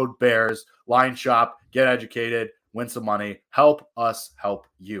our code BEARS, line shop, get educated, win some money, help us help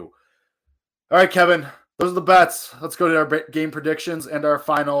you. All right, Kevin, those are the bets. Let's go to our game predictions and our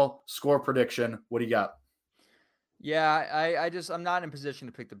final score prediction. What do you got? Yeah, I'm not in a position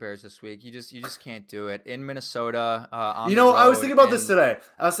to pick the Bears this week. You just can't do it in Minnesota. I was thinking about this today.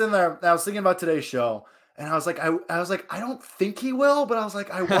 I was sitting there. I was thinking about today's show, and I was like, I don't think he will, but I was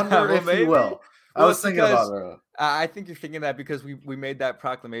like, I wonder if he will. I was thinking about it. I think you're thinking that because we made that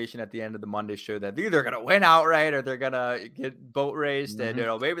proclamation at the end of the Monday show that they're either going to win outright or they're going to get boat raced, and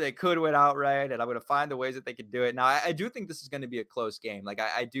maybe they could win outright, and I'm going to find the ways that they could do it. Now, I do think this is going to be a close game. Like,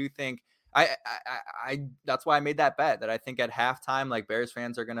 I do think. I that's why I made that bet that I think at halftime, like, Bears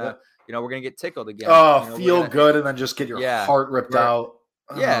fans are gonna, we're gonna get tickled again. Oh, feel good and then just get your heart ripped out.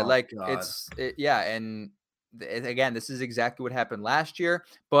 Yeah, and again, this is exactly what happened last year.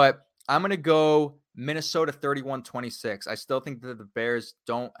 But I'm gonna go Minnesota 31-26. I still think that the Bears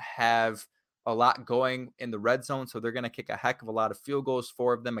don't have a lot going in the red zone, so they're going to kick a heck of a lot of field goals,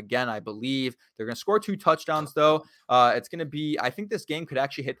 4 of them. Again, I believe they're going to score 2 touchdowns, though. It's going to be, I think this game could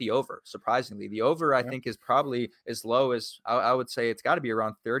actually hit the over, surprisingly. The over, I think, is probably as low as, I would say it's got to be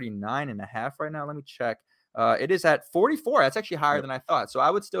around 39.5 right now. Let me check. It is at 44. That's actually higher than I thought. So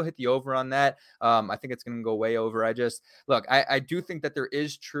I would still hit the over on that. I think it's going to go way over. I do think that there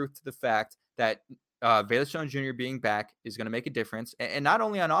is truth to the fact that Velus Jones Jr. being back is going to make a difference. And not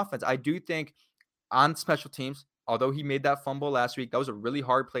only on offense, I do think on special teams, although he made that fumble last week, that was a really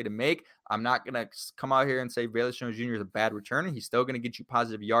hard play to make. I'm not going to come out here and say Velus Jones Jr. is a bad returner. He's still going to get you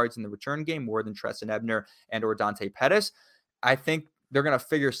positive yards in the return game more than Treston Ebner and or Dante Pettis. I think they're going to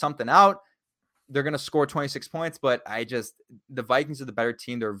figure something out. They're going to score 26 points, but the Vikings are the better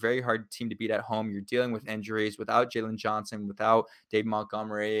team. They're a very hard team to beat at home. You're dealing with injuries without Jalen Johnson, without Dave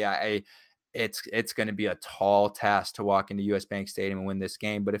Montgomery. It's going to be a tall task to walk into US Bank Stadium and win this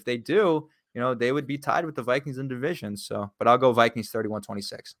game. But if they do, they would be tied with the Vikings in division. But I'll go Vikings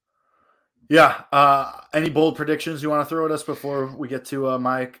 31-26. Yeah. Any bold predictions you want to throw at us before we get to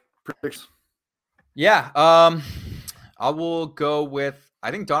my predictions? Yeah. I will go with,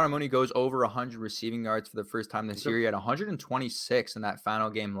 I think Darnell Mooney goes over 100 receiving yards for the first time this year. He had 126 in that final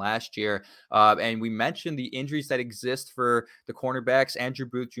game last year. And we mentioned the injuries that exist for the cornerbacks. Andrew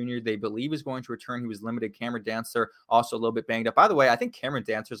Booth Jr., they believe is going to return. He was limited. Cameron Dancer, also a little bit banged up. By the way, I think Cameron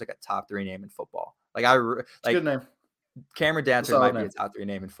Dancer is like a top 3 name in football. Good name. Cameron Dancer might be a top 3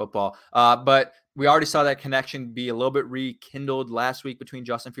 name in football. But we already saw that connection be a little bit rekindled last week between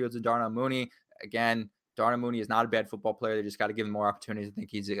Justin Fields and Darnell Mooney. Again, Darnell Mooney is not a bad football player. They just got to give him more opportunities. I think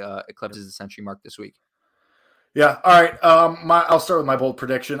he's eclipses the century mark this week. Yeah. All right. I'll start with my bold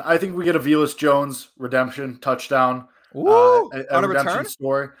prediction. I think we get a Velus Jones redemption touchdown. Ooh, a on a redemption return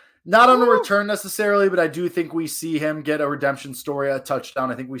story. Not on a return necessarily, but I do think we see him get a redemption story, a touchdown.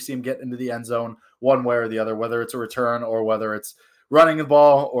 I think we see him get into the end zone one way or the other, whether it's a return or whether it's running the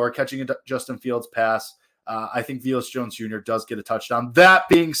ball or catching a Justin Fields pass. I think Velus Jones Jr. does get a touchdown. That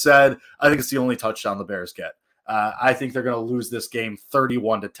being said, I think it's the only touchdown the Bears get. I think they're going to lose this game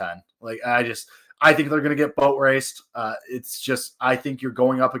 31-10. I think they're going to get boat raced. I think you're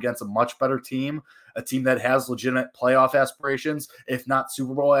going up against a much better team, a team that has legitimate playoff aspirations, if not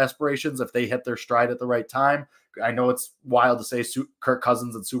Super Bowl aspirations, if they hit their stride at the right time. I know it's wild to say Kirk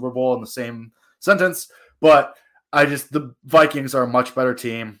Cousins and Super Bowl in the same sentence, but the Vikings are a much better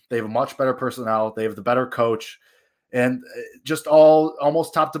team. They have a much better personnel. They have the better coach, and just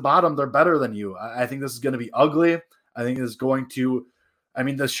almost top to bottom, they're better than you. I think this is going to be ugly. I think it's going to,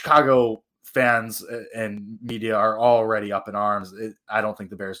 the Chicago fans and media are already up in arms. I don't think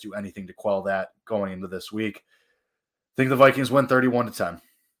the Bears do anything to quell that going into this week. I think the Vikings win 31-10.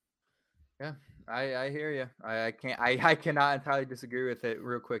 Yeah. I hear you. I cannot entirely disagree with it.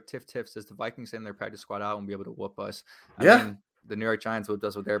 Real quick, Tiff says the Vikings send their practice squad out and be able to whoop us. I mean, the New York Giants whooped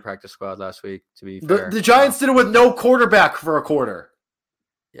us with their practice squad last week, to be fair. The Giants did it with no quarterback for a quarter.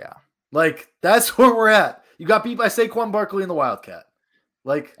 Yeah. That's where we're at. You got beat by Saquon Barkley and the Wildcat.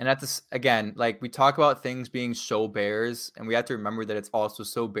 And that's again, we talk about things being so Bears, and we have to remember that it's also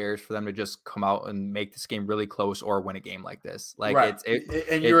so Bears for them to just come out and make this game really close or win a game like this. Right.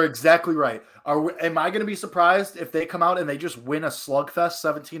 You're exactly right. Am I going to be surprised if they come out and they just win a slugfest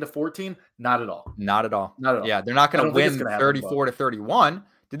 17-14? Not at all. Not at all. Not at all. Yeah, they're not going to win 34-31.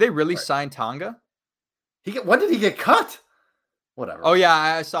 Did they really sign Tonga? When did he get cut? Whatever. Oh, yeah,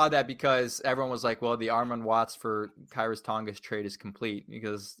 I saw that because everyone was like, well, the Armand Watts for Kyrus Tonga's trade is complete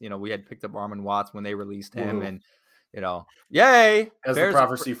because, we had picked up Armand Watts when they released him and, yay. As Bears, the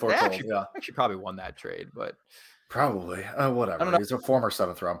prophecy foretold, actually probably won that trade, but. Probably. Whatever. He's a former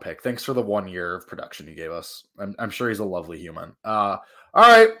 7th-round pick. Thanks for the 1 year of production you gave us. I'm sure he's a lovely human. All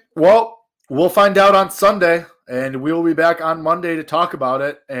right. Well, we'll find out on Sunday, and we'll be back on Monday to talk about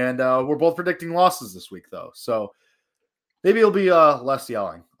it. And we're both predicting losses this week, though. So maybe it'll be less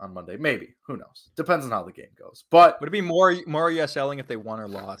yelling on Monday. Maybe. Who knows? Depends on how the game goes. But would it be more yes yelling if they won or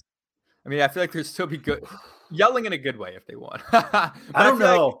lost? I feel like there'd still be good yelling in a good way if they won. I don't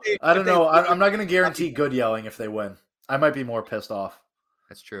know. I don't know. I'm not going to guarantee good yelling if they win. I might be more pissed off.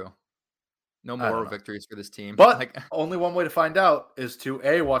 That's true. No moral victories for this team. But only one way to find out is to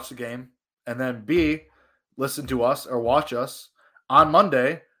A, watch the game, and then B, listen to us or watch us on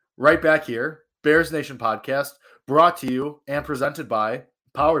Monday right back here, Bears Nation Podcast, brought to you and presented by,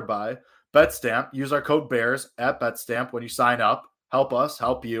 powered by BetStamp. Use our code BEARS at BetStamp when you sign up. Help us,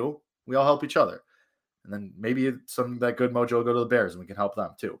 help you. We all help each other. And then maybe some of that good mojo will go to the Bears and we can help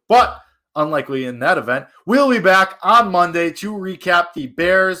them too. But unlikely in that event, we'll be back on Monday to recap the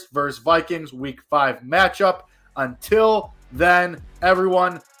Bears versus Vikings Week 5 matchup. Until then,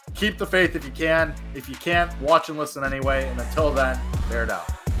 everyone, keep the faith if you can. If you can't, watch and listen anyway. And until then, bear it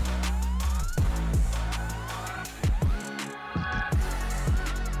out.